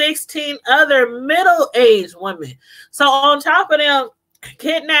least 16 other middle-aged women. So on top of them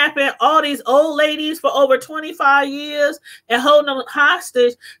kidnapping all these old ladies for over 25 years and holding them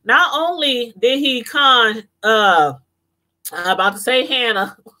hostage, not only did he con I'm about to say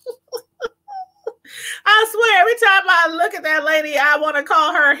Hannah. I swear, every time I look at that lady, I want to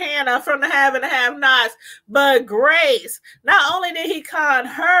call her Hannah from the Have and the Have-Nots. But Grace, not only did he con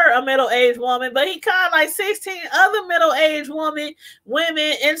her, a middle-aged woman, but he conned like 16 other middle-aged women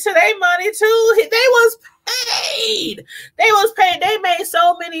into their money too. They was paid. They made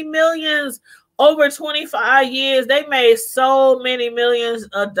so many millions over 25 years. They made so many millions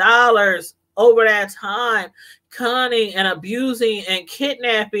of dollars over that time, conning and abusing and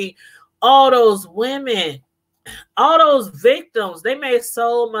kidnapping all those women, all those victims. They made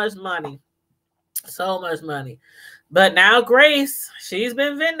so much money. So much money. But now Grace, she's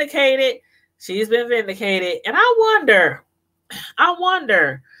been vindicated. And I wonder,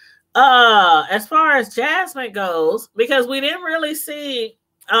 as far as Jasmine goes, because we didn't really see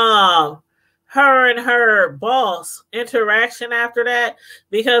her and her boss interaction after that,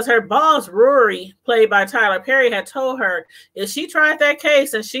 because her boss, Rory, played by Tyler Perry, had told her if she tried that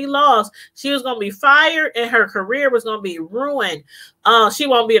case and she lost, she was going to be fired and her career was going to be ruined. She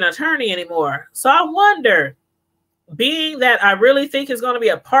won't be an attorney anymore. So I wonder, being that I really think it's going to be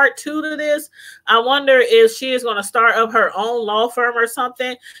a part 2 to this, I wonder if she is going to start up her own law firm or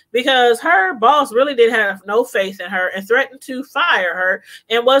something, because her boss really did have no faith in her and threatened to fire her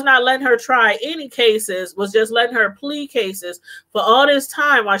and was not letting her try any cases, was just letting her plead cases for all this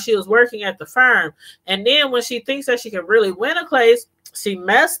time while she was working at the firm. And then when she thinks that she can really win a case, she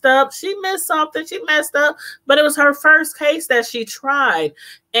messed up. She missed something. She messed up. But it was her first case that she tried.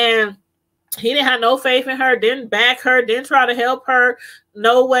 And he didn't have no faith in her, didn't back her, didn't try to help her.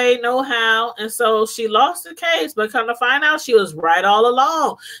 No way, no how. And so she lost the case, but come to find out, she was right all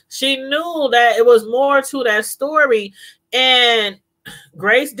along. She knew that it was more to that story. And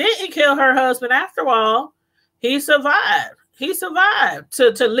Grace didn't kill her husband after all. He survived. He survived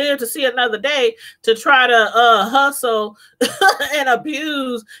to live to see another day, to try to hustle and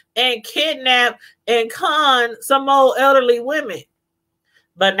abuse and kidnap and con some old elderly women.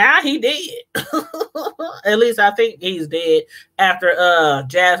 But now he dead. At least I think he's dead after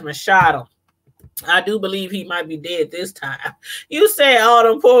Jasmine shot him. I do believe he might be dead this time. You say all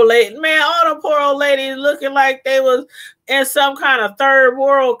them poor ladies, man, all them poor old ladies looking like they was in some kind of third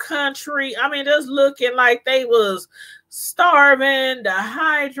world country. I mean, just looking like they was starving,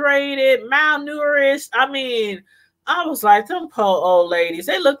 dehydrated, malnourished. I mean, I was like, them poor old ladies,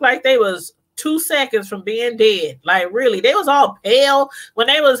 they look like they was 2 seconds from being dead. Like, really, they was all pale when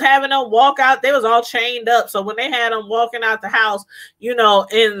they was having them walk out. They was all chained up. So when they had them walking out the house, you know,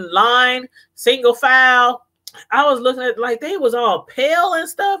 in line, single file, I was looking at like they was all pale and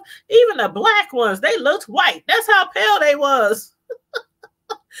stuff. Even the black ones, they looked white. That's how pale they was.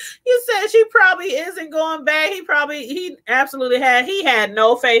 You said she probably isn't going back. He absolutely had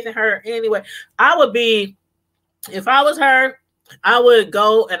no faith in her anyway. I would be, if I was her, I would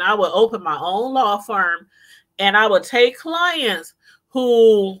go and I would open my own law firm, and I would take clients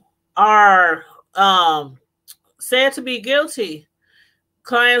who are said to be guilty,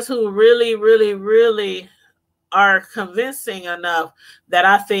 clients who really, really, really are convincing enough that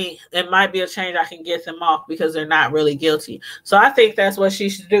I think it might be a change I can get them off because they're not really guilty. So I think that's what she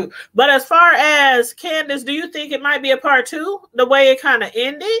should do. But as far as Candace, do you think it might be a part 2, the way it kind of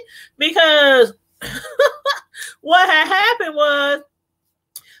ended? Because what had happened was,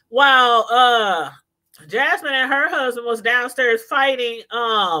 while Jasmine and her husband was downstairs fighting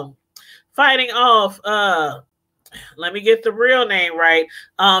off, let me get the real name right.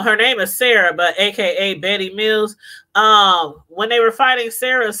 Her name is Sarah, but AKA Betty Mills. When they were fighting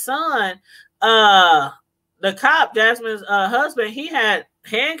Sarah's son, the cop, Jasmine's husband, he had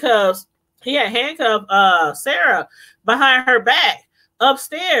handcuffed Sarah behind her back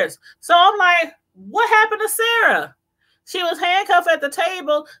upstairs. So I'm like, what happened to Sarah? She was handcuffed at the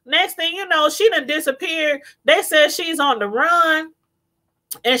table. Next thing you know, she done disappeared. They said she's on the run.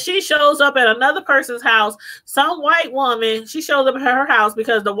 And she shows up at another person's house. Some white woman, she shows up at her house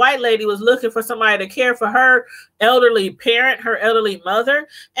because the white lady was looking for somebody to care for her elderly parent, her elderly mother.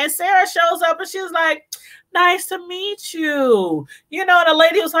 And Sarah shows up and she was like, nice to meet you. You know, the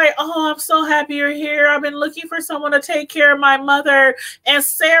lady was like, oh, I'm so happy you're here. I've been looking for someone to take care of my mother. And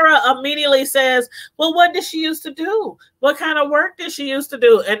Sarah immediately says, well, what did she used to do? What kind of work did she used to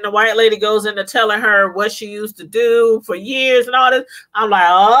do? And the white lady goes into telling her what she used to do for years and all this. I'm like,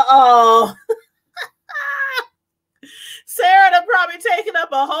 uh-oh. Sarah done probably taken up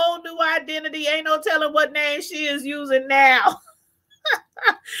a whole new identity. Ain't no telling what name she is using now.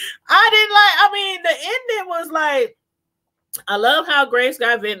 The ending was like, I love how Grace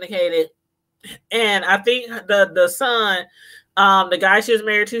got vindicated. And I think the son, the guy she was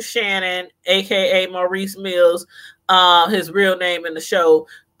married to, Shannon, aka Maurice Mills, his real name in the show,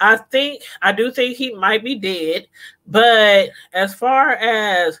 I do think he might be dead. But as far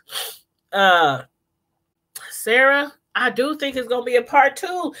as Sarah, I do think it's going to be a part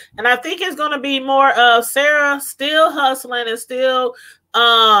 2. And I think it's going to be more of Sarah still hustling and still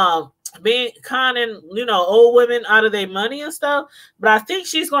being conning, old women out of their money and stuff. But I think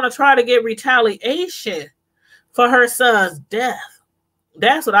she's going to try to get retaliation for her son's death.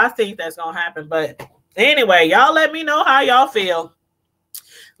 That's what I think that's going to happen. But anyway, y'all let me know how y'all feel.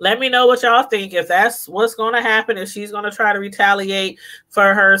 Let me know what y'all think. If that's what's going to happen, if she's going to try to retaliate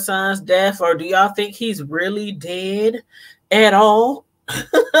for her son's death, or do y'all think he's really dead at all?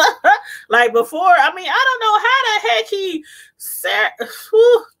 Like before, I don't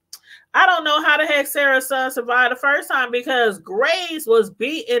know how the heck Sarah's son survived the first time, because Grace was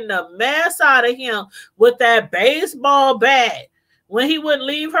beating the mess out of him with that baseball bat. When he wouldn't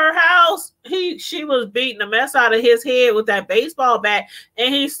leave her house, she was beating the mess out of his head with that baseball bat,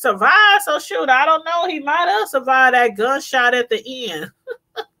 and he survived. So shoot, I don't know. He might have survived that gunshot at the end.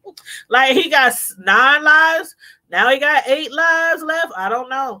 Like he got 9 lives. Now he got 8 lives left. I don't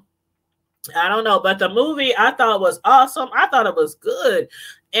know. But the movie I thought was awesome. I thought it was good.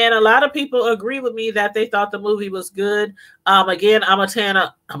 And a lot of people agree with me that they thought the movie was good. Again, I'm a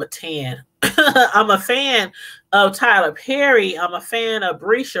fan of Tyler Perry. I'm a fan of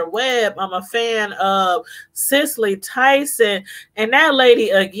Brescia Webb. I'm a fan of Cicely Tyson. And that lady,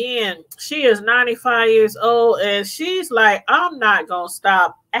 again, she is 95 years old, and she's like, I'm not going to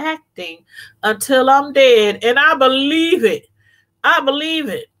stop acting until I'm dead. And I believe it.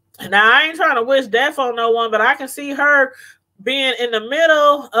 Now, I ain't trying to wish death on no one, but I can see her being in the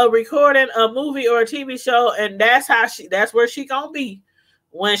middle of recording a movie or a TV show, and that's where she gonna be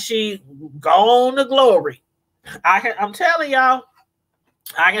when she gone to glory. I'm telling y'all,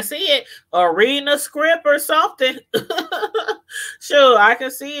 I can see it, or reading a script or something. Sure, I can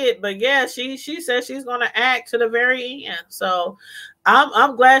see it. But yeah, she said she's gonna act to the very end. So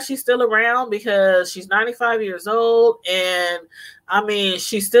I'm glad she's still around, because she's 95 years old, and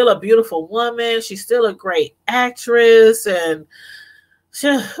she's still a beautiful woman. She's still a great actress, and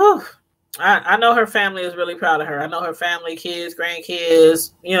I know her family is really proud of her. I know her family, kids,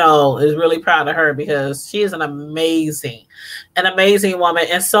 grandkids, is really proud of her, because she is an amazing woman.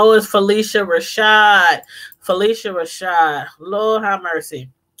 And so is Felicia Rashad. Lord have mercy.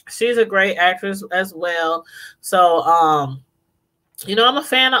 She's a great actress as well. So, I'm a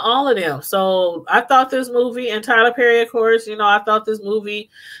fan of all of them. So I thought this movie, and Tyler Perry, of course, I thought he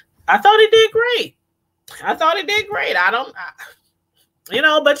did great. But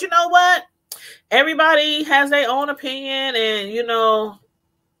you know what? Everybody has their own opinion, and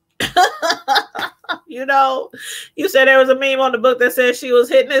You know, you said there was a meme on the book that said she was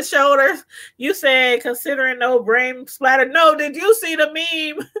hitting his shoulders. You said considering no brain splatter. No, did you see the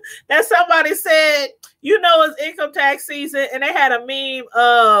meme that somebody said, you know, it's income tax season, and they had a meme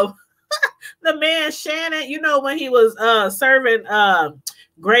of the man Shannon, you know, when he was serving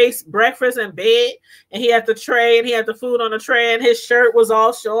Grace breakfast in bed, and he had the tray and he had the food on the tray, and his shirt was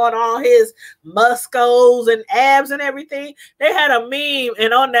all showing all his muscles and abs and everything. They had a meme,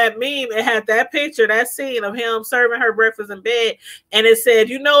 and on that meme it had that picture, that scene of him serving her breakfast in bed, and it said,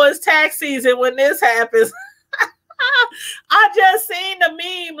 you know, it's tax season when this happens. I just seen the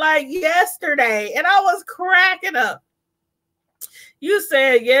meme like yesterday, and I was cracking up. You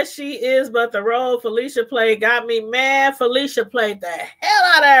said, yes, she is, but the role Felicia played got me mad. Felicia played the hell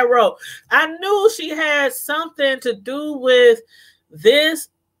out of that role. I knew she had something to do with this,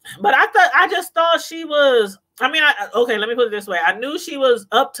 but I just thought she was, okay, let me put it this way. I knew she was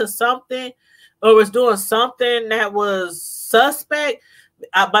up to something or was doing something that was suspect,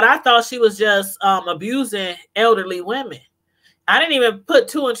 but I thought she was just abusing elderly women. I didn't even put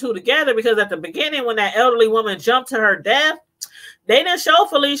two and two together, because at the beginning when that elderly woman jumped to her death, they didn't show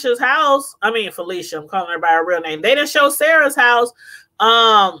Felicia's house. I mean, Felicia, I'm calling her by her real name. They didn't show Sarah's house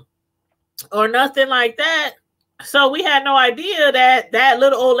or nothing like that. So we had no idea that that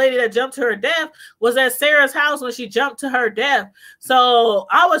little old lady that jumped to her death was at Sarah's house when she jumped to her death. So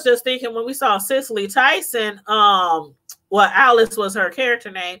I was just thinking, when we saw Cicely Tyson, Alice was her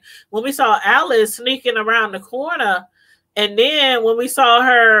character name. When we saw Alice sneaking around the corner, and then when we saw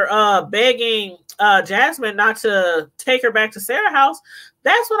her begging Jasmine not to take her back to Sarah's house,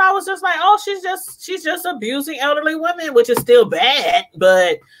 that's when I was just like, oh, she's just abusing elderly women, which is still bad.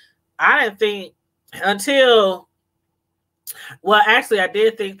 But I didn't think until, well, actually, I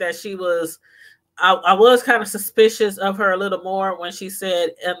did think that she was, I was kind of suspicious of her a little more when she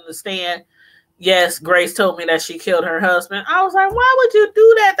said in the stand, yes, Grace told me that she killed her husband. I was like, why would you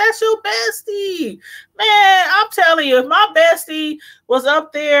do that? That's your bestie. Man, I'm telling you, if my bestie was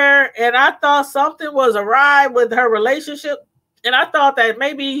up there and I thought something was awry with her relationship, and I thought that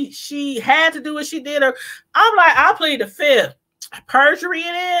maybe she had to do what she did, or I'm like, I'll plead the fifth. Perjury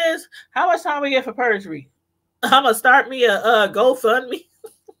it is. How much time we get for perjury? I'm going to start me a GoFundMe.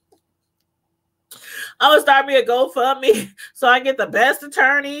 I'm going to start me a GoFundMe so I get the best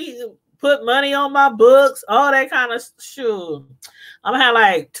attorney, put money on my books, all that kind of shoot. I'm gonna have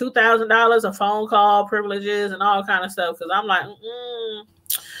like $2,000 of phone call privileges and all kind of stuff, because I'm like,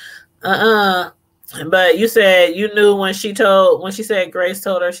 But you said you knew when she said Grace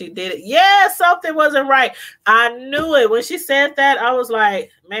told her she did it. Yeah, something wasn't right. I knew it when she said that. I was like,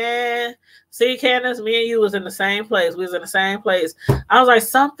 man, see, Candace, me and you was in the same place. We was in the same place. I was like,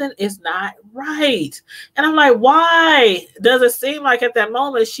 something is not right. And I'm like, why does it seem like at that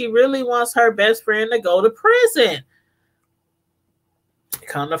moment she really wants her best friend to go to prison?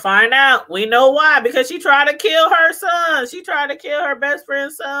 Come to find out, we know why. Because she tried to kill her son. She tried to kill her best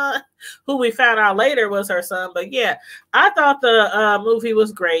friend's son, who we found out later was her son. But yeah, I thought the movie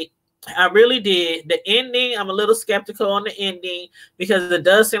was great. I really did. The ending, I'm a little skeptical on the ending, because it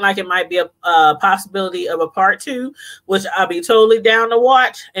does seem like it might be a possibility of a part 2, which I'll be totally down to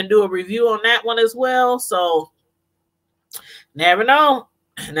watch and do a review on that one as well. So never know.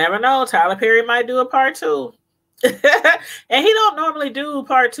 Never know. Tyler Perry might do a part 2. And he don't normally do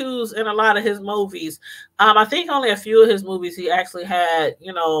part 2s in a lot of his movies. I think only a few of his movies he actually had,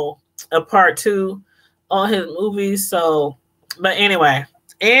 you know, a part 2 on his movies. So, but anyway,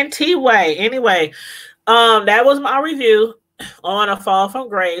 anyway, that was my review on A Fall from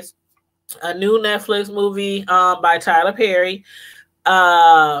Grace, a new Netflix movie by Tyler Perry.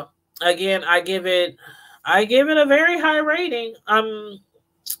 Again, I give it a very high rating.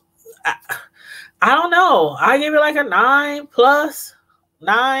 I don't know. I give it like a 9+,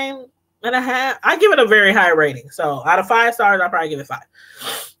 9.5. I give it a very high rating. So out of 5 stars, I'll probably give it 5.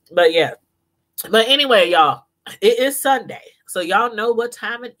 But yeah. But anyway, y'all, it is Sunday. So y'all know what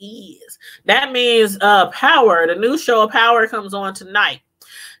time it is. That means Power, the new show Power, comes on tonight.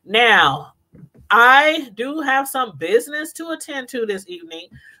 Now, I do have some business to attend to this evening.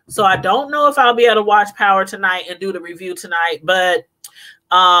 So I don't know if I'll be able to watch Power tonight and do the review tonight. But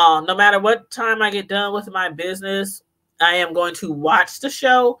no matter what time I get done with my business, I am going to watch the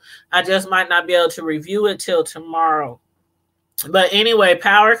show. I just might not be able to review it till tomorrow. But anyway,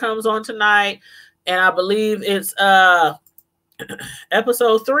 Power comes on tonight, and I believe it's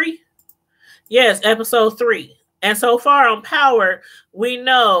episode 3. Yes, episode 3. And so far on Power, we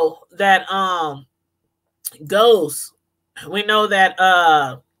know that Ghost, we know that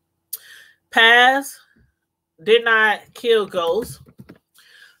Paz did not kill Ghost.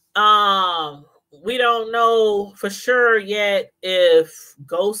 we don't know for sure yet if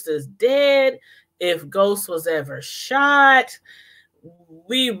Ghost is dead, if Ghost was ever shot.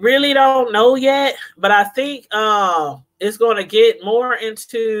 We really don't know yet, but I think it's going to get more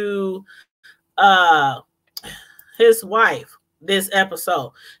into his wife this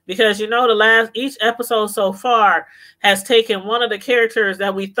episode, because each episode so far has taken one of the characters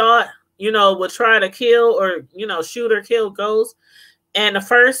that we thought would try to kill or shoot or kill Ghost. And the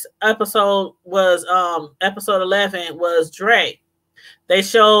first episode was episode 11 was Dre. They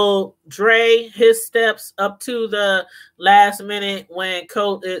showed Dre his steps up to the last minute when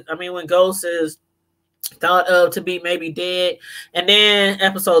Ghost is thought of to be maybe dead. And then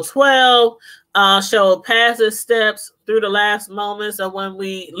episode 12 showed past his steps through the last moments of when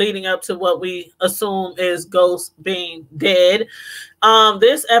leading up to what we assume is Ghost being dead.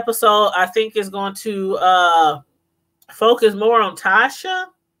 This episode, I think, is going to focus more on Tasha.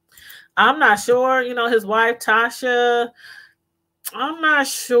 I'm not sure, his wife Tasha. I'm not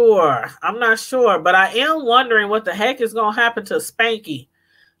sure, but I am wondering what the heck is going to happen to Spanky.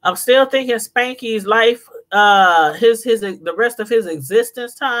 I'm still thinking Spanky's life, the rest of his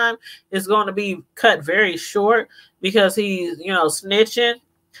existence time is going to be cut very short because he's, snitching.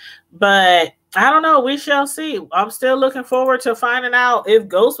 But I don't know. We shall see. I'm still looking forward to finding out if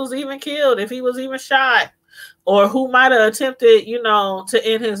Ghost was even killed, if he was even shot, or who might have attempted, to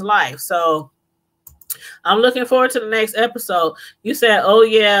end his life. So I'm looking forward to the next episode. You said, oh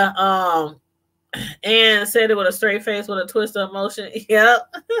yeah, and said it with a straight face with a twist of emotion.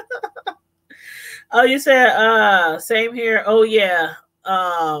 Yep. Oh, you said same here. Oh yeah.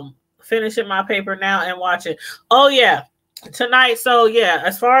 Finishing my paper now and watching. Oh yeah. Tonight. So yeah,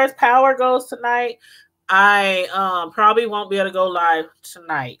 as far as Power goes tonight, I probably won't be able to go live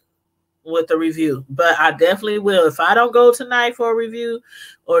tonight with the review, but I definitely will. If I don't go tonight for a review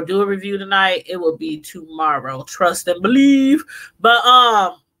or do a review tonight, it will be tomorrow. Trust and believe. But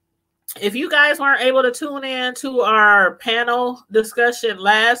if you guys weren't able to tune in to our panel discussion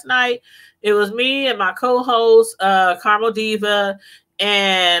last night, it was me and my co-host Carmel Diva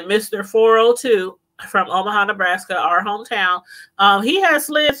and Mr. 402 from Omaha, Nebraska, our hometown. He had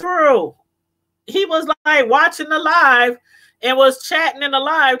slid through. He was like watching the live and was chatting in the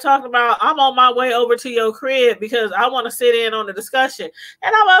live talking about, I'm on my way over to your crib because I want to sit in on the discussion.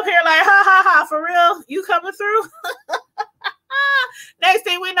 And I'm up here like, ha, ha, ha, for real? You coming through? Next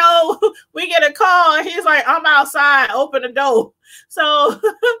thing we know, we get a call and he's like, I'm outside, open the door. So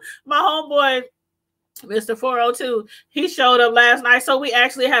my homeboy, Mr. 402, he showed up last night. So we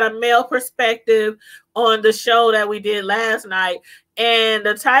actually had a male perspective on the show that we did last night. And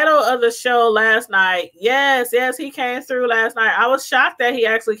the title of the show last night, yes, he came through last night. I was shocked that he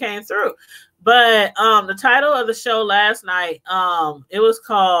actually came through. But the title of the show last night, it was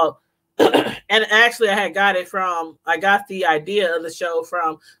called, and actually I got the idea of the show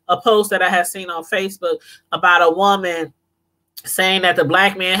from a post that I had seen on Facebook about a woman saying that the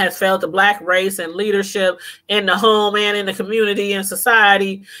black man has failed the black race and leadership in the home and in the community and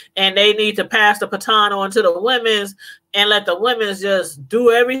society, and they need to pass the baton on to the women's and let the women's just do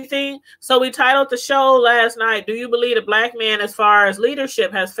everything. So we titled the show last night, Do You Believe the Black Man as far as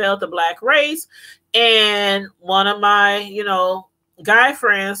leadership has failed the black race? And one of my, guy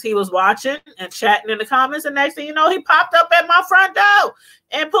friends, he was watching and chatting in the comments, and next thing you know, he popped up at my front door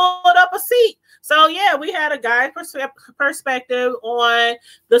and pulled up a seat. So yeah, we had a guy perspective on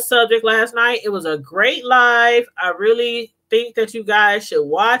the subject last night. It was a great live. I really think that you guys should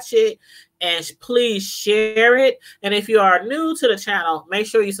watch it and please share it. And if you are new to the channel, make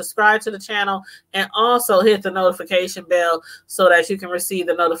sure you subscribe to the channel and also hit the notification bell so that you can receive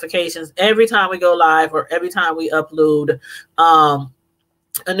the notifications every time we go live or every time we upload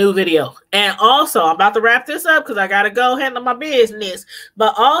a new video. And also, I'm about to wrap this up because I got to go handle my business.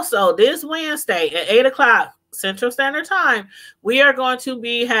 But also, this Wednesday at 8 o'clock Central Standard Time, we are going to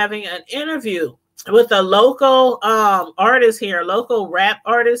be having an interview with a local artist here, local rap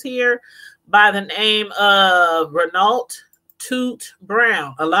artist here by the name of Renault Toot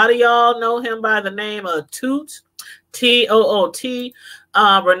Brown. A lot of y'all know him by the name of Toot, T-O-O-T.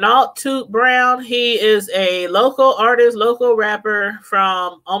 Renault Toot Brown. He is a local artist, local rapper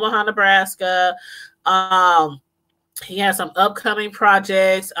from Omaha, Nebraska. He has some upcoming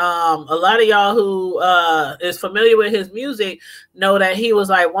projects. A lot of y'all who is familiar with his music know that he was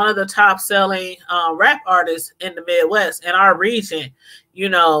like one of the top selling rap artists in the Midwest in our region.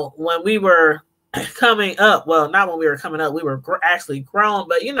 When we were coming up, well, not when we were coming up, we were actually grown,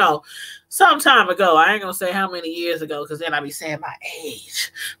 but some time ago. I ain't gonna say how many years ago because then I'll be saying my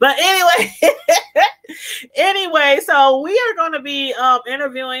age. But anyway, so we are going to be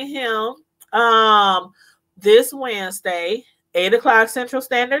interviewing him this Wednesday, 8 o'clock Central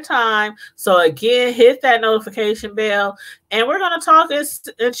Standard Time. So again, hit that notification bell, and we're going to talk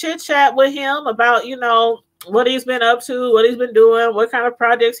and chit chat with him about, you know, what he's been up to, what he's been doing, what kind of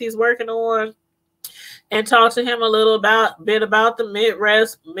projects he's working on, and talk to him a little bit about the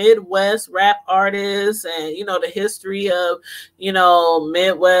Midwest rap artists, and, you know, the history of, you know,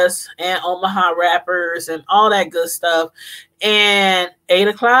 Midwest and Omaha rappers and all that good stuff. And 8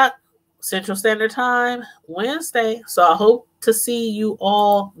 o'clock Central Standard Time, Wednesday. So I hope to see you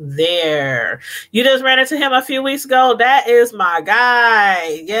all there. You just ran into him a few weeks ago. That is my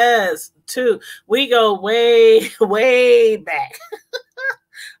guy. Yes, too. We go way, way back.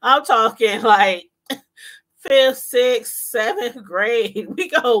 I'm talking like 5th, 6th, 7th grade. We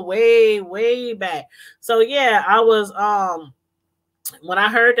go way, way back. So yeah, I was when I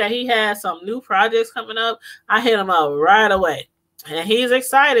heard that he had some new projects coming up, I hit him up right away. And he's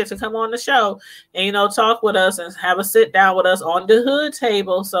excited to come on the show and, you know, talk with us and have a sit down with us on the hood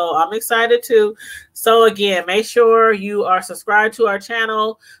table. So I'm excited too. So again, make sure you are subscribed to our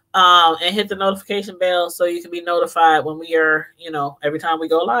channel and hit the notification bell so you can be notified when we are, you know, every time we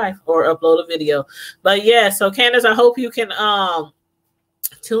go live or upload a video. But yeah, so Candace, I hope you can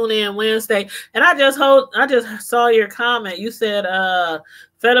tune in Wednesday. And I just saw your comment. You said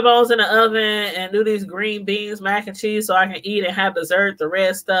feather bones in the oven and do these green beans, mac and cheese, so I can eat and have dessert. The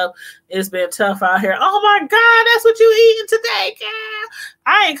red stuff, it's been tough out here. Oh my God, that's what you eating today, girl.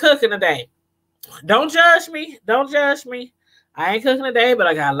 I ain't cooking today. Don't judge me. Don't judge me. I ain't cooking today, but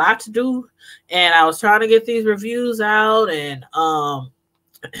I got a lot to do. And I was trying to get these reviews out and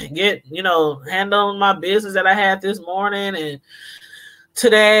get, you know, handle my business that I had this morning and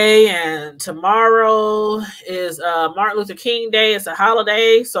today, and tomorrow is Martin Luther King Day. It's a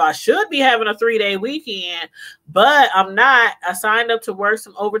holiday, so I should be having a 3-day weekend, but I'm not. I signed up to work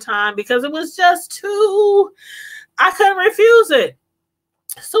some overtime because it was just I couldn't refuse it.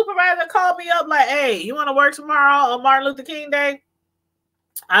 Supervisor called me up like, hey, you want to work tomorrow on Martin Luther King Day?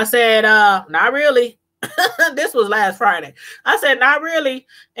 I said, not really. This was last Friday. I said, not really.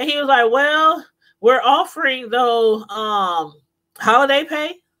 And he was like, well, we're offering though holiday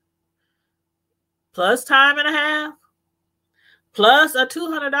pay plus time and a half plus a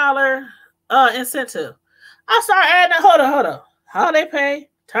 $200 incentive. I started adding that. Hold on. Holiday pay,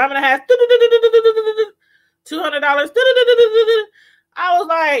 time and a half, $200. I was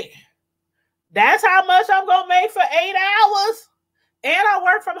like, that's how much I'm gonna make for 8 hours, and I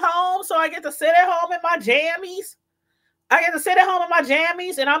work from home, so I get to sit at home in my jammies.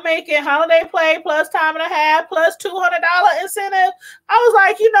 And I'm making holiday play plus time and a half plus $200 incentive. I was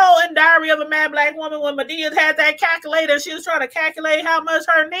like, you know, in Diary of a Mad Black Woman, when Madea had that calculator, she was trying to calculate how much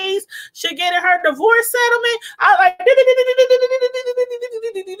her niece should get in her divorce settlement. I was like,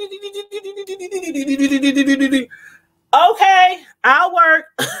 okay, I'll work.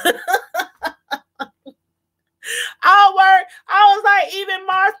 I was like, even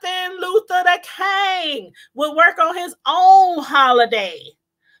Martin Luther the King would work on his own holiday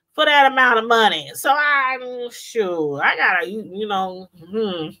for that amount of money. So I'm sure I gotta, you know,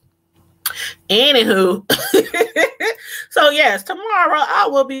 Anywho, so yes, tomorrow I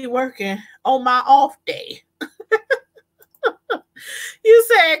will be working on my off day. You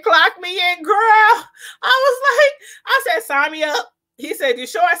said clock me in, girl. I said, sign me up. He said, you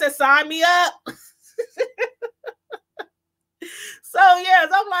sure? I said, sign me up. So yes,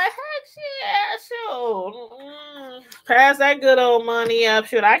 I'm like, heck yeah, sure. Pass that good old money up.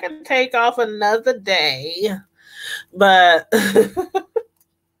 Shoot, I can take off another day. But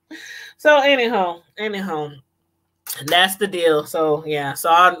so anyhow, that's the deal. So yeah, so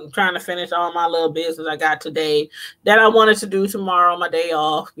I'm trying to finish all my little business I got today that I wanted to do tomorrow, my day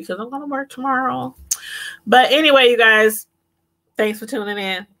off, because I'm gonna work tomorrow. But anyway, you guys, thanks for tuning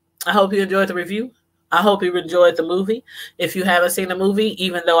in. I hope you enjoyed the review. I hope you enjoyed the movie. If you haven't seen the movie,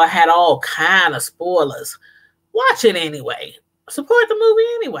 even though I had all kind of spoilers, watch it anyway. Support the movie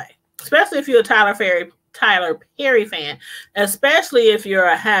anyway, especially if you're a Tyler Perry fan, especially if you're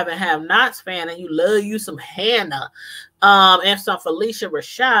a Have and Have Nots fan and you love you some Hannah and some Felicia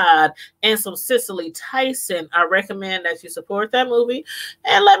Rashad and some Cicely Tyson. I recommend that you support that movie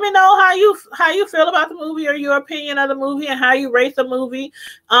and let me know how you feel about the movie or your opinion of the movie and how you rate the movie.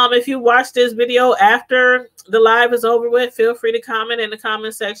 If you watch this video after the live is over with, feel free to comment in the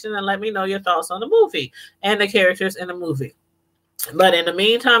comment section and let me know your thoughts on the movie and the characters in the movie. But in the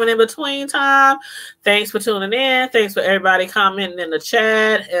meantime and in between time, thanks for tuning in. Thanks for everybody commenting in the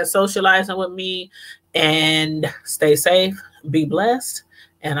chat and socializing with me. And stay safe, be blessed,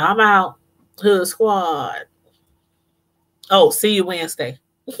 and I'm out. Hood Squad. Oh, see you Wednesday.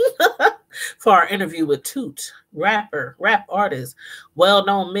 for our interview with Toot, rap artist,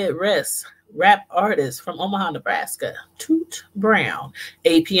 well-known Midwest rap artist from Omaha, Nebraska, Toot Brown,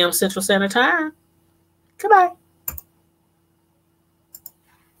 8 p.m. Central Standard Time. Goodbye.